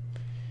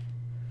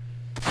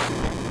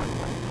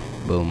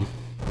 Boom.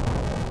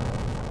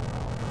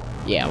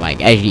 Yeah, like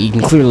as you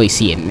can clearly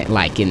see it,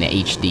 like in the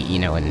HD, you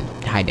know, in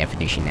high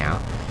definition now.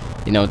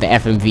 You know, the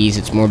FMVs,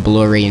 it's more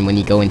blurry, and when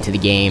you go into the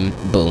game,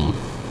 boom,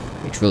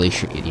 it's really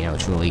you know,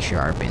 it's really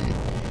sharp and.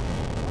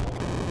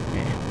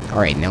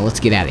 Alright, now let's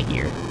get out of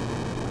here.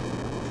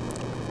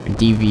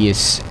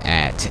 Devious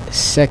at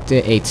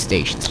Sector 8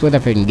 Station. Split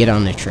up and get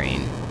on the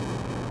train.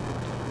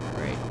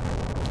 Alright.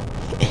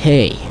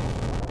 Hey.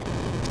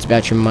 If it's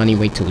about your money,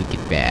 wait till we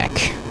get back.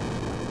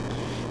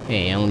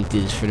 Hey, I only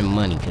did this for the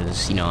money,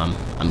 because, you know,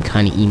 I'm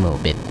kinda emo a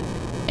bit.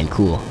 And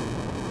cool.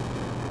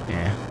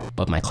 Yeah.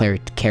 But my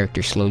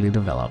character slowly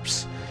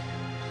develops.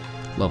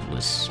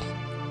 Loveless.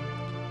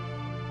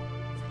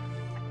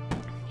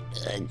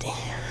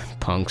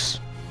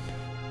 Punks.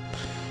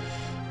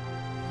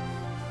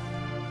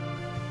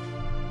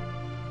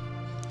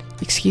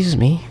 Excuse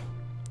me?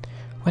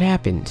 What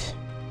happened?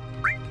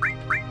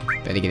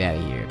 Better get out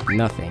of here.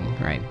 Nothing.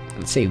 Right.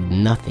 Let's say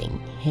nothing.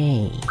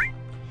 Hey.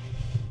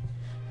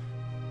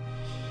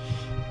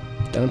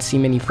 Don't see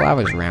many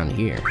flowers around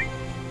here.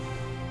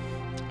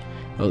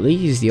 Oh,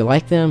 these, do you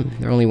like them?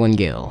 They're only 1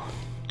 gil.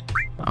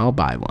 I'll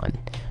buy one.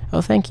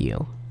 Oh, thank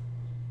you.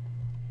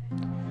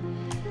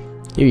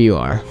 Here you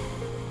are.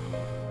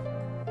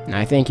 Now,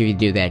 I think if you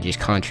do that,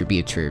 just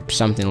contribute to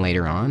something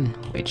later on,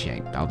 which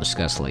I'll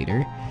discuss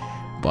later.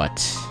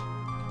 But,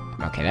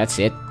 okay, that's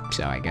it.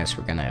 So I guess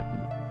we're gonna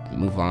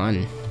move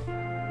on.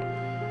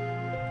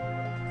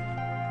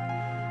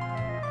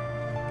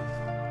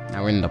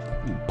 Now we're in the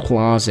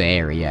plaza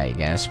area, I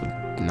guess.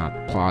 But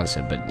not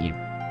plaza, but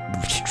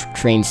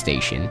train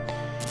station.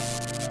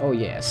 Oh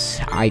yes,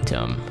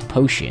 item,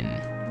 potion.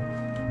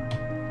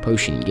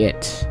 Potion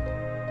get.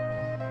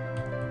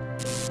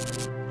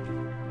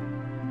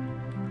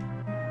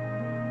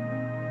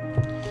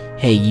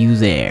 Hey, you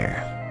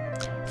there.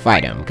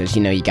 Fight him, because,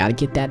 you know, you gotta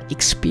get that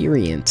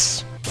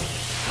experience.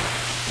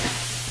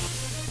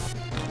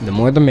 The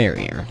more the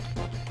merrier.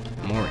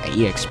 The more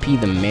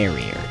EXP, the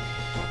merrier.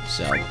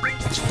 So,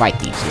 let's fight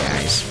these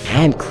guys.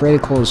 And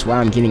criticals. Wow,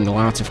 I'm getting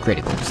lots of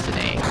criticals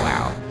today.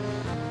 Wow.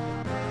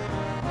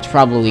 It's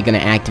probably gonna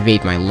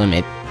activate my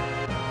limit.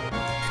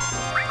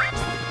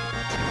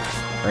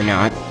 Or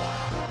not.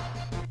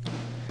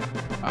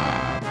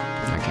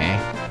 Okay.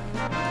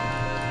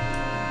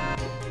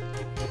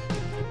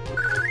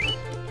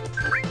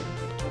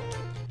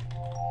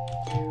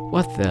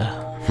 What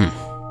the?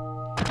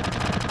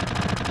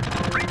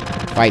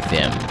 Fight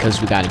them, because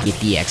we gotta get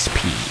the XP.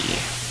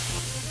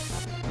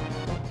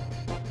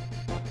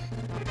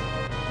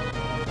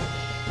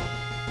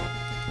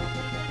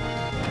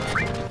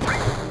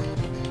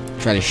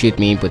 Try to shoot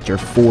me with your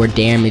 4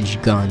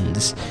 damage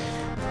guns.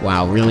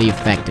 Wow, really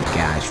effective,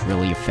 guys.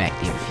 Really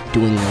effective.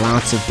 Doing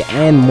lots of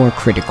and more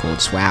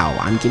criticals. Wow,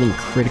 I'm getting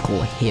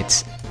critical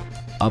hits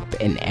up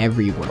and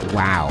everywhere.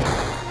 Wow.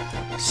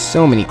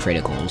 So many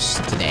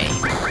criticals today.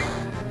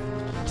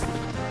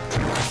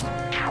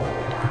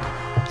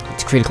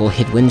 It's critical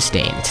hit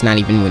Wednesday, and it's not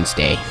even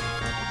Wednesday.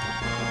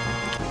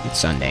 It's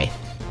Sunday.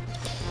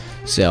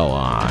 So,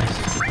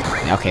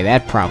 okay,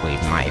 that probably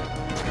might...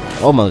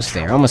 Almost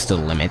there, almost to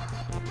the limit.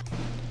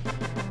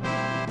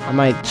 I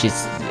might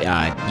just,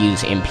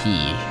 use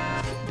MP,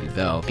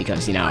 though,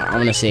 because, you know, I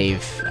want to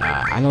save...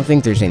 I don't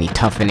think there's any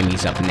tough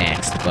enemies up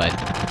next, but...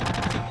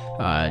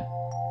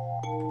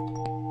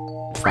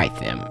 fight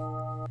them.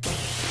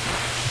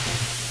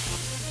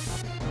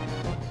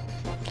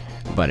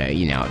 But,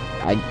 you know,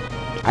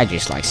 I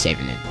just like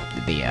saving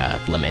the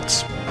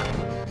limits.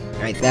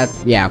 Right, that,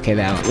 yeah, okay,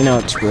 that, you know,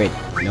 it's great.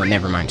 No,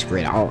 never mind, it's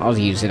great. I'll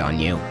use it on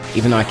you,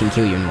 even though I can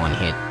kill you in 1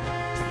 hit.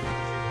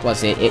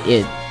 Plus,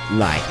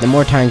 like, the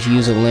more times you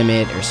use a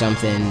limit or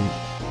something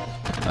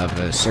of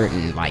a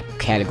certain, like,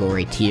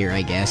 category tier,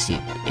 I guess,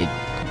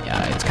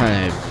 it's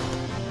kind of,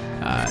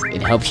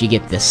 it helps you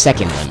get the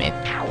second limit.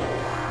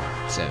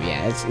 So,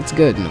 yeah, it's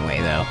good in a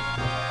way, though.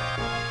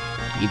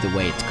 Either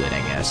way, it's good,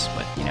 I guess,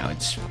 but, you know,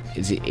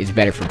 it's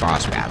better for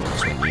boss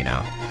battles when, you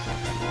know,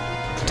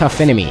 tough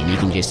enemy, and you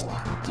can just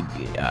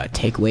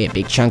take away a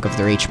big chunk of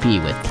their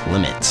HP with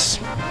limits.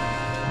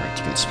 Alright,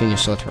 you can spin your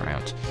sword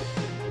around.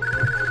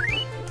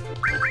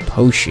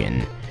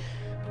 Potion.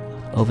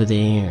 Over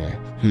there.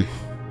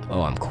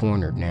 Oh, I'm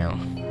cornered now.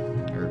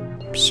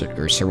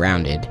 Or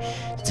surrounded.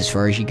 It's as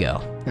far as you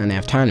go. I don't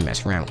have time to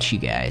mess around with you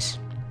guys.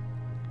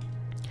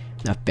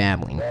 Enough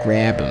babbling.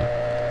 Grab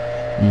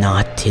him.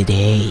 Not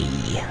today.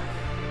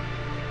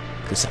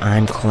 Because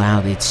I'm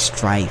Clouded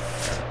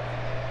Strife.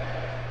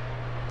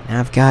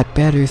 I've got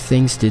better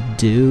things to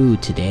do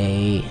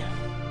today.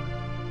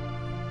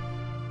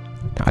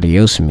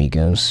 Adios,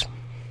 amigos.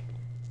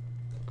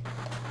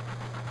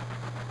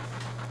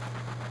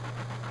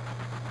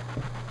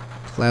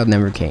 Cloud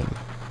never came.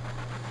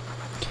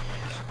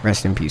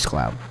 Rest in peace,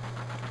 Cloud.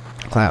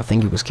 Cloud,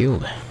 think he was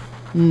killed.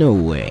 No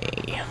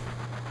way.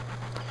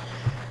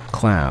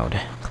 Cloud.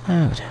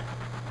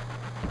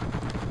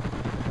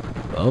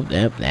 Oh,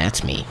 yep,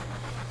 that's me.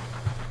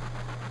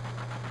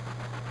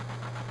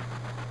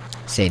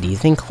 Say, do you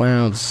think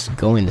Cloud's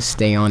going to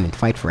stay on and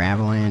fight for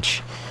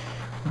Avalanche?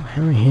 Well,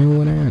 how the hell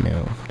would I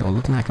know? Don't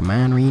look like a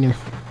mind reader.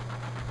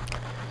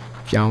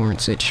 If y'all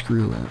weren't such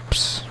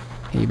screw-ups.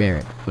 Hey,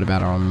 Barrett, what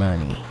about our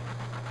money?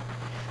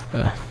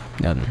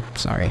 Nothing.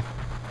 Sorry.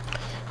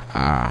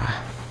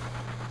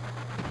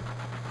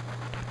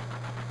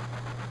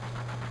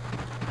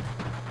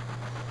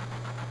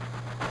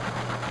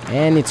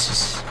 And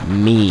it's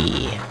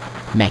me.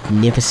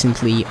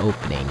 Magnificently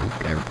opening,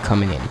 or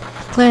coming in.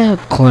 Cloud.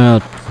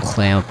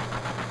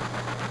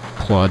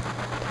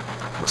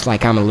 Looks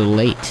like I'm a little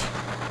late.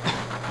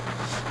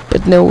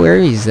 But no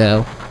worries,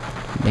 though.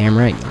 Damn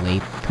right you're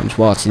late. Comes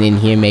waltzing in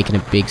here making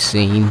a big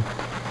scene.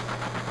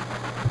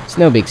 It's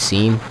no big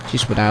scene,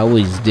 just what I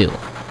always do.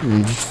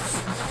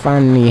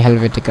 Finally,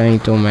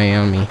 helvetica my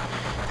on me.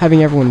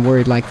 Having everyone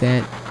worried like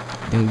that,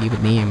 don't give a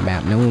damn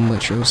about knowing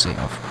what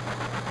yourself.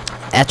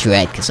 That's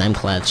right, because I'm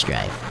Cloud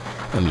Strife.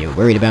 You're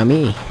worried about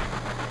me.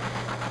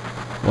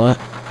 What?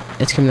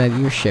 That's coming out of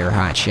your share,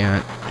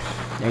 hotshot.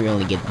 Now you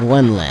only get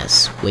one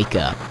less. Wake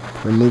up.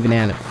 We're moving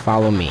out.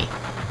 Follow me.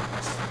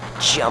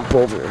 Jump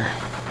over.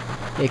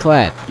 Hey,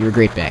 Cloud, you were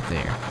great back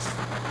there.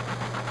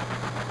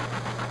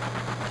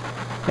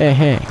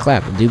 Hey,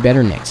 Cloud, we'll do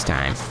better next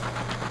time.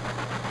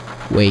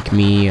 Wake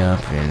me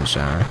up and,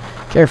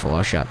 careful,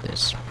 I'll shot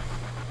this.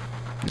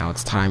 Now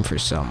it's time for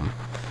some,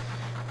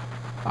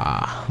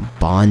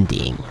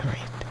 bonding.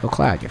 Right. Oh,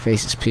 Cloud, your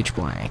face is pitch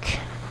black.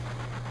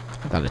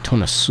 I got a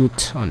ton of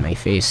soot on my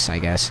face, I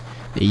guess.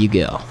 There you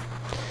go.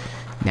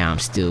 Now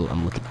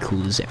I'm looking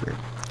cool as ever.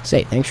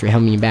 Say, thanks for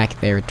helping me back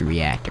there at the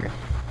reactor.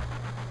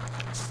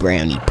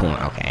 Brownie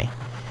point, okay.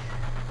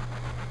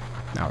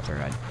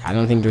 I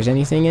don't think there's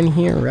anything in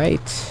here,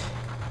 right?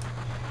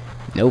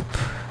 Nope.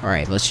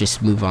 Alright, let's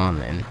just move on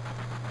then.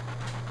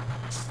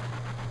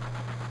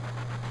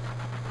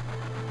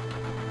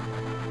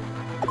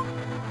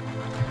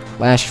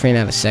 Last train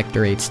out of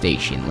Sector 8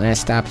 station.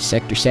 Last stop is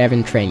Sector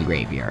 7 train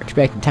graveyard.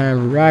 Expected time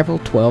of arrival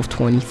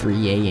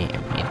 12:23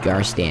 a.m.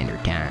 Midgar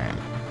Standard Time.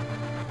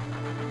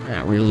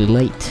 Not really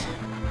late.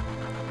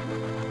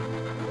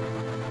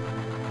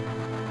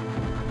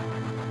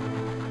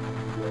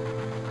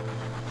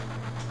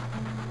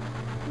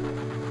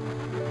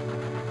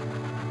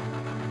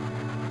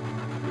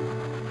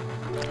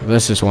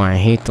 This is why I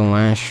hate the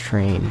last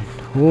train.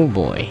 Oh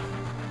boy.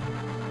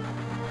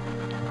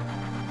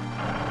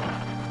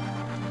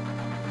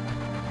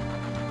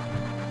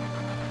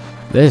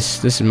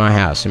 This is my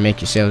house, so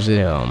make yourselves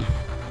at home.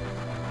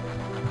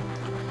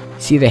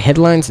 See the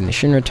headlines in the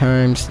Shinra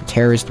Times, the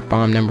terrorist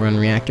bomb number one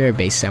reactor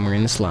based somewhere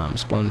in the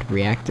slums. Blown up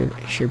reactor,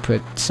 sure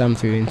put some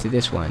through into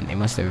this one. They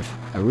must have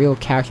a real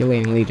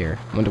calculating leader.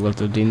 Wonder what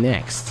they'll do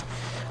next.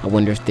 I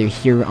wonder if they're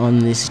here on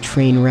this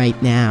train right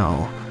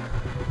now.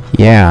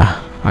 Yeah,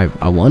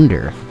 I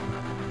wonder.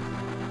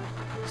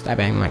 Stop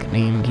acting like a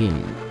damn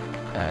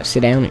kid.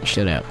 Sit down and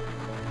shut up.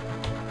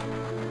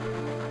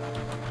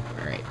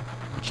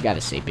 What you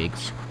gotta say,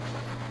 Biggs?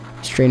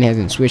 This train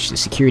hasn't switched to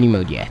security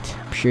mode yet.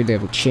 I'm sure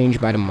that will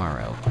change by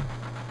tomorrow.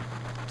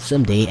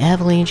 Someday,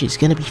 Avalanche is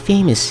gonna be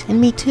famous,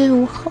 and me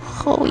too.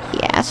 Oh,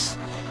 yes.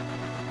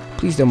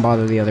 Please don't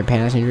bother the other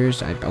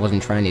passengers. I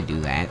wasn't trying to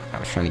do that. I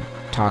was trying to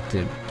talk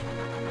to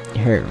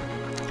her.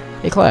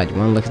 Hey, Cloud, you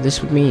wanna look at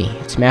this with me?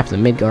 It's a map of the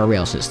Midgar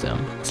rail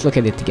system. Let's look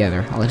at it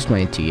together. I'll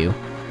explain it to you.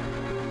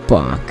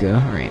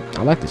 Bonka. Alright,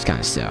 I like this kind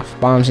of stuff.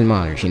 Bombs and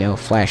monitors, you know,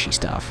 flashy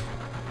stuff.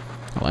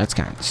 Well, that's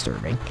kind of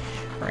disturbing.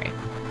 Right.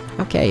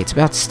 Okay, it's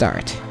about to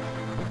start.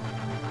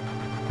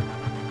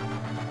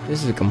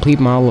 This is a complete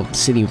model of the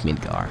city of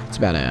Midgar. It's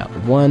about a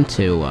 1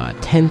 to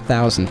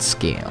 10,000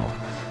 scale.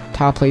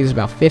 Top plate is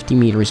about 50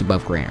 meters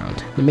above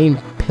ground. The main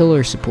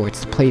pillar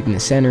supports the plate in the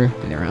center,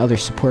 and there are other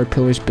support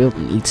pillars built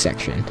in each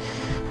section.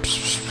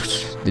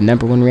 The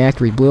number 1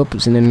 reactor we blew up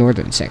was in the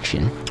northern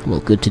section. Well,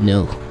 good to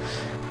know.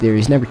 There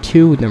is number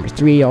 2, number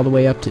 3, all the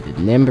way up to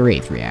the number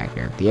 8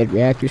 reactor. The 8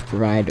 reactors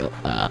provide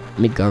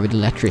Midgar with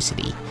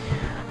electricity.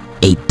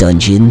 8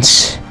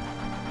 dungeons,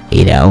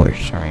 8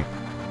 hours. Alright.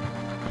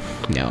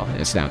 No,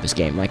 that's not this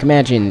game. Like,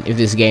 imagine if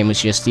this game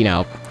was just, you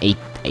know, 8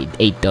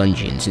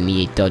 dungeons, and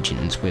the 8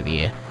 dungeons were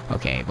the,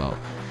 okay, well,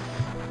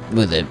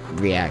 with the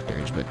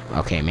reactors, but,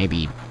 okay,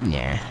 maybe,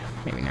 yeah,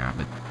 maybe not,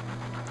 but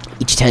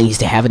each town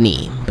used to have a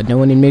name, but no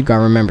one in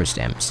Midgar remembers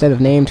them. Instead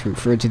of names, we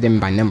refer to them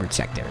by numbered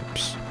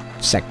sectors.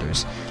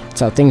 That's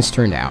how things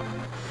turned out.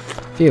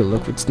 Phew,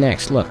 look what's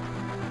next, look.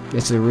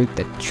 This is the route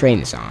that the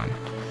train is on.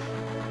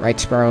 Right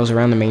spirals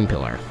around the main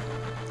pillar.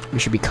 We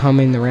should be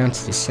coming around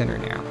to the center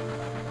now.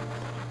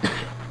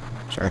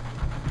 Sorry.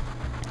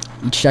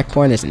 Each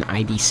checkpoint is an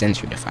ID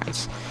sensor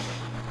device.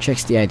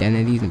 Checks the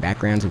identities and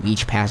backgrounds of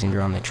each passenger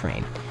on the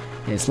train.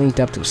 And it's linked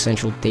up to a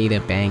central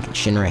data bank at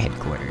Shinra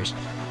headquarters.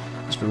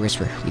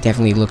 Whisper, we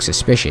definitely look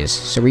suspicious,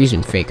 so we're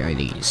using fake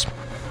IDs.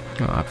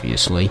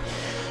 Obviously.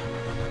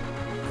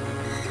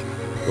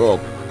 Well,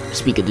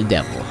 speak of the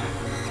devil.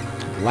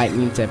 Light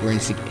means that we're in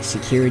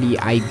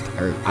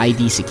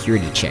ID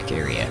security check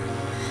area.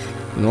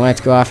 When the lights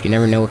go off, you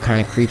never know what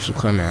kind of creeps will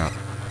come out.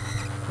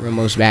 We're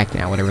almost back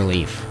now, what a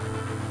relief.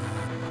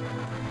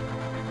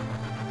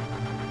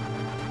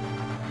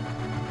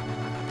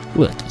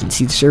 Look, you can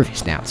see the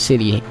surface now. The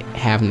city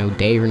have no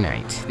day or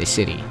night. The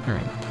city.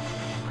 Alright.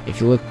 If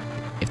you look,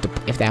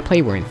 if that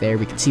plate weren't there,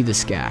 we could see the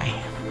sky.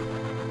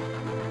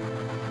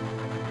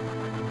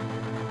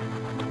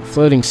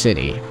 Floating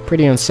city.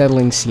 Pretty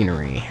unsettling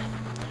scenery.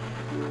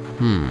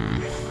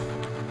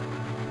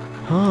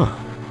 Huh.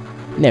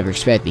 Never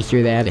expect to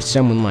hear that as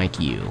someone like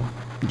you.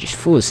 You're just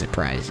full of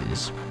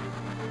surprises.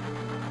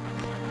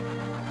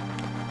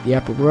 The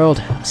upper world,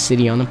 a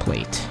city on a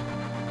plate.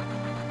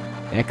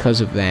 That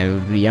because of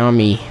that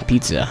yummy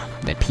pizza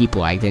that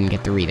people I didn't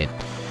get to read it.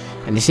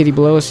 And the city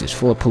below us is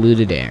full of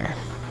polluted air.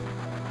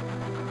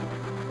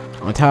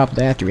 On top of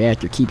that, the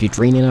reactor keeps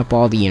draining up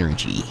all the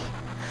energy.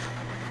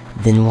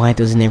 Then why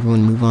doesn't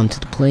everyone move on to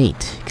the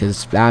plate?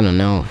 Because, I don't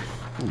know.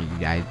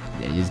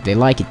 They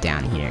like it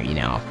down here, you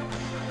know.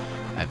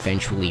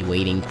 Eventually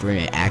waiting for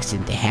an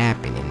accident to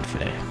happen and for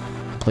the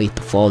plate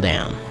to fall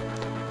down.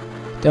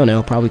 Don't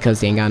know, probably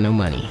because they ain't got no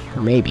money.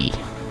 Or maybe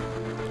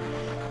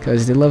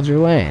because they love their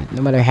land,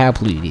 no matter how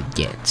polluted it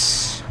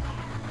gets.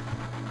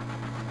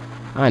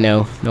 I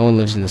know, no one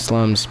lives in the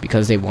slums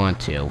because they want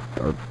to,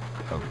 or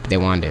they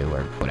want to,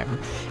 or whatever.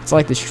 It's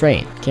like this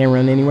train. Can't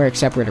run anywhere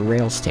except where the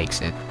rails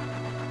takes it.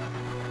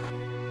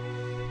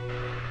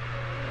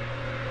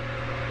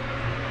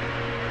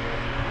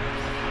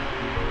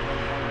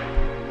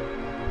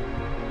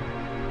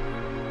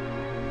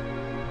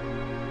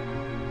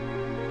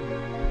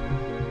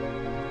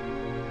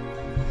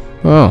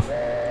 Oh,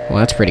 well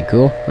that's pretty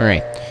cool.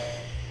 Alright.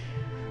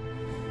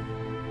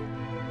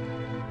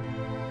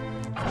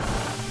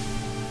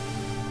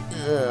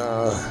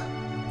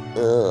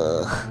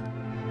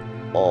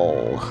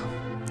 Oh.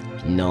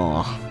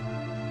 No.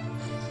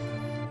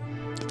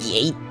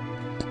 Yeet.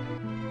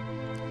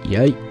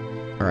 Yeet.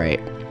 Alright.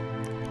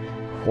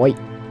 White.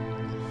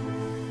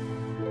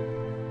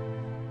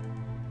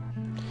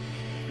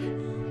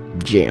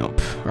 Jump.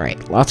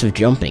 Alright, lots of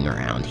jumping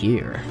around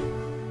here.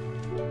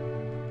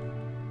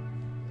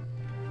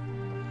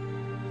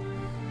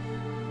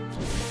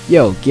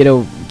 Yo, get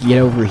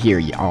over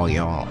here, all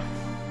y'all.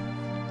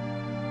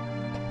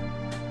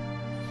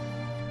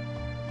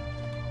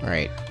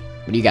 Alright,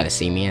 what do you gotta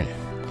say, man?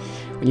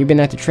 When you've been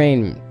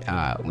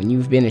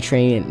a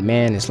train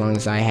man as long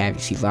as I have,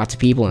 you see lots of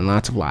people and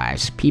lots of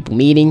lives. People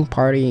meeting,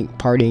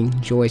 partying,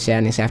 joy,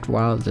 sadness. After a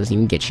while, it doesn't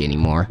even get you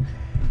anymore.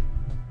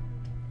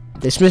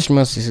 This mission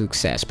must be a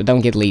success, but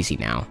don't get lazy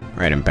now.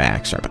 Alright, I'm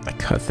back. Sorry about the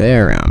cut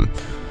there.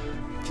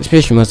 This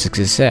mission must be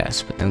a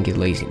success, but don't get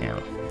lazy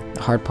now.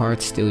 The hard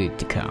part's still yet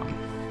to come.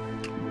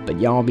 But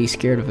y'all be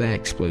scared of that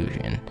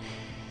explosion.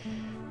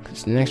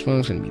 Because the next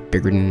one's gonna be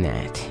bigger than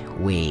that.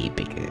 Way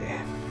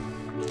bigger.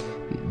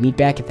 Meet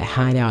back at the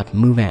hideout,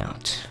 move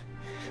out.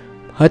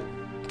 Hut.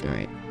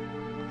 Alright.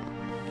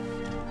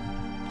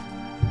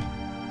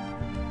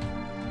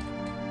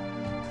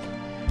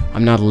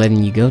 I'm not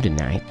letting you go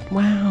tonight.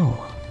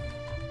 Wow.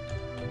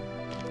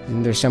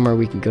 Isn't there somewhere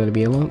we can go to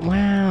be alone?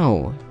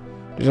 Wow.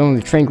 There's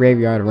only the train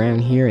graveyard around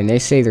here, and they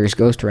say there's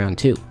ghosts around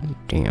too.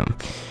 Damn.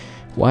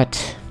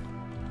 What?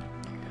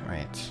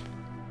 Alright.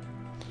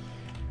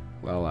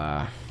 Well,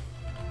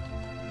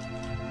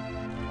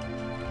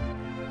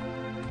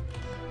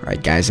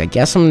 alright, guys, I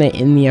guess I'm gonna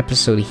end the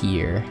episode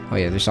here. Oh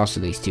yeah, there's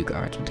also these two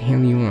guards. What the hell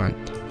do you want?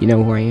 You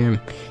know who I am?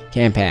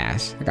 Can't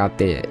pass. I got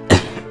the...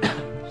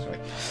 Sorry.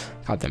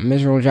 Got the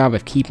miserable job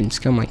of keeping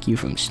scum like you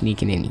from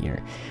sneaking in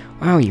here.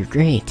 Wow, you're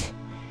great.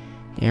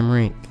 Damn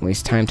right.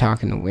 Waste time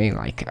talking away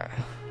like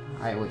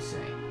I always say.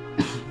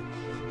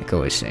 Like I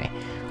always say.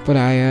 But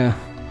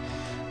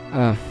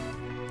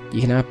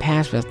you cannot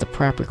pass without the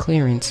proper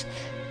clearance.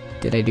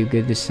 Did I do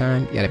good this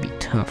time? You gotta be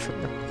tougher.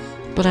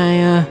 But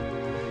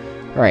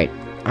alright.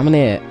 I'm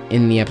gonna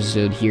end the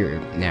episode here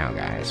now,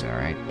 guys.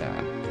 Alright.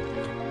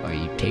 Are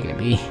you taking a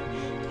pee?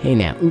 Hey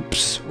now,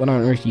 oops. What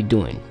on earth you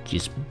doing?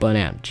 Just butt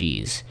out,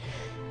 jeez.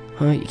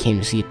 Huh? You came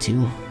to see it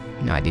too?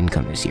 No, I didn't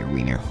come to see a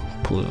Wiener.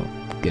 Pull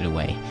it. Get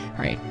away.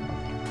 Alright.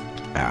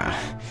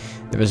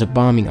 There was a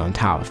bombing on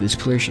top. If this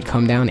player should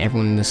come down,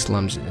 everyone in the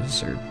slums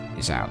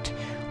is out.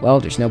 Well,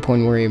 there's no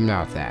point worrying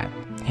about that.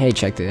 Hey,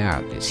 check it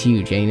out. It's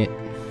huge, ain't it?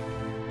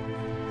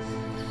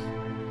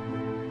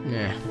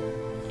 Yeah.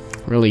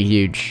 Really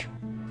huge.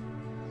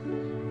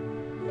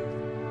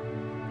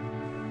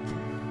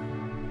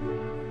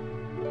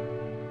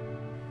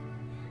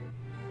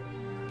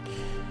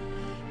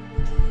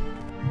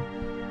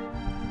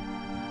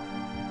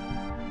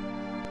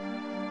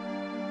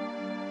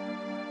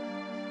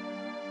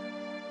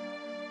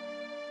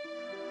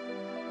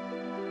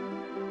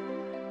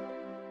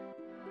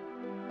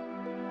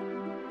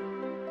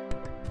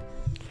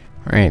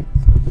 Alright.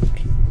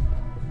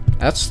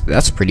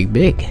 That's pretty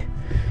big.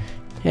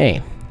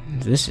 Hey,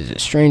 this is a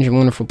strange and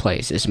wonderful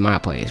place. This is my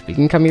place, but you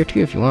can come here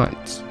too if you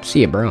want.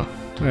 See ya, bro.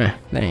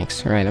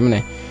 Thanks. Alright, I'm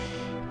gonna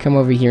come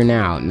over here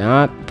now.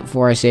 Not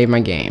before I save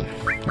my game.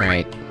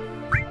 Alright.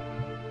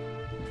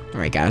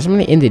 Alright, guys, I'm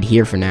gonna end it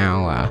here for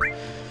now.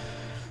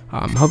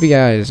 Hope you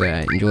guys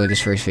enjoyed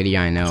this first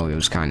video. I know it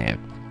was kind of...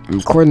 I'm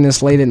recording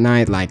this late at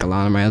night like a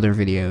lot of my other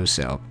videos,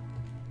 so...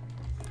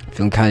 I'm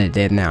feeling kind of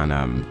dead now, and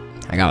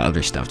I got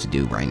other stuff to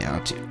do right now,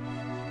 too.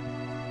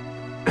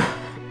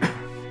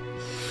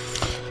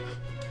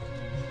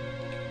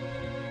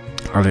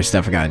 Other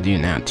stuff I gotta do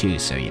now, too,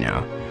 so, you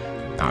know,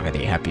 not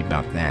really happy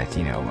about that,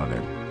 you know,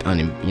 other,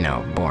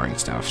 boring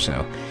stuff,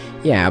 so,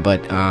 yeah,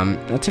 but,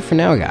 that's it for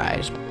now,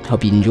 guys.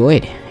 Hope you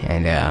enjoyed,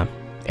 and,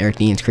 Eric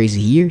Dean's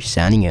Crazy here,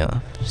 signing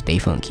off. Stay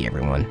funky,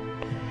 everyone.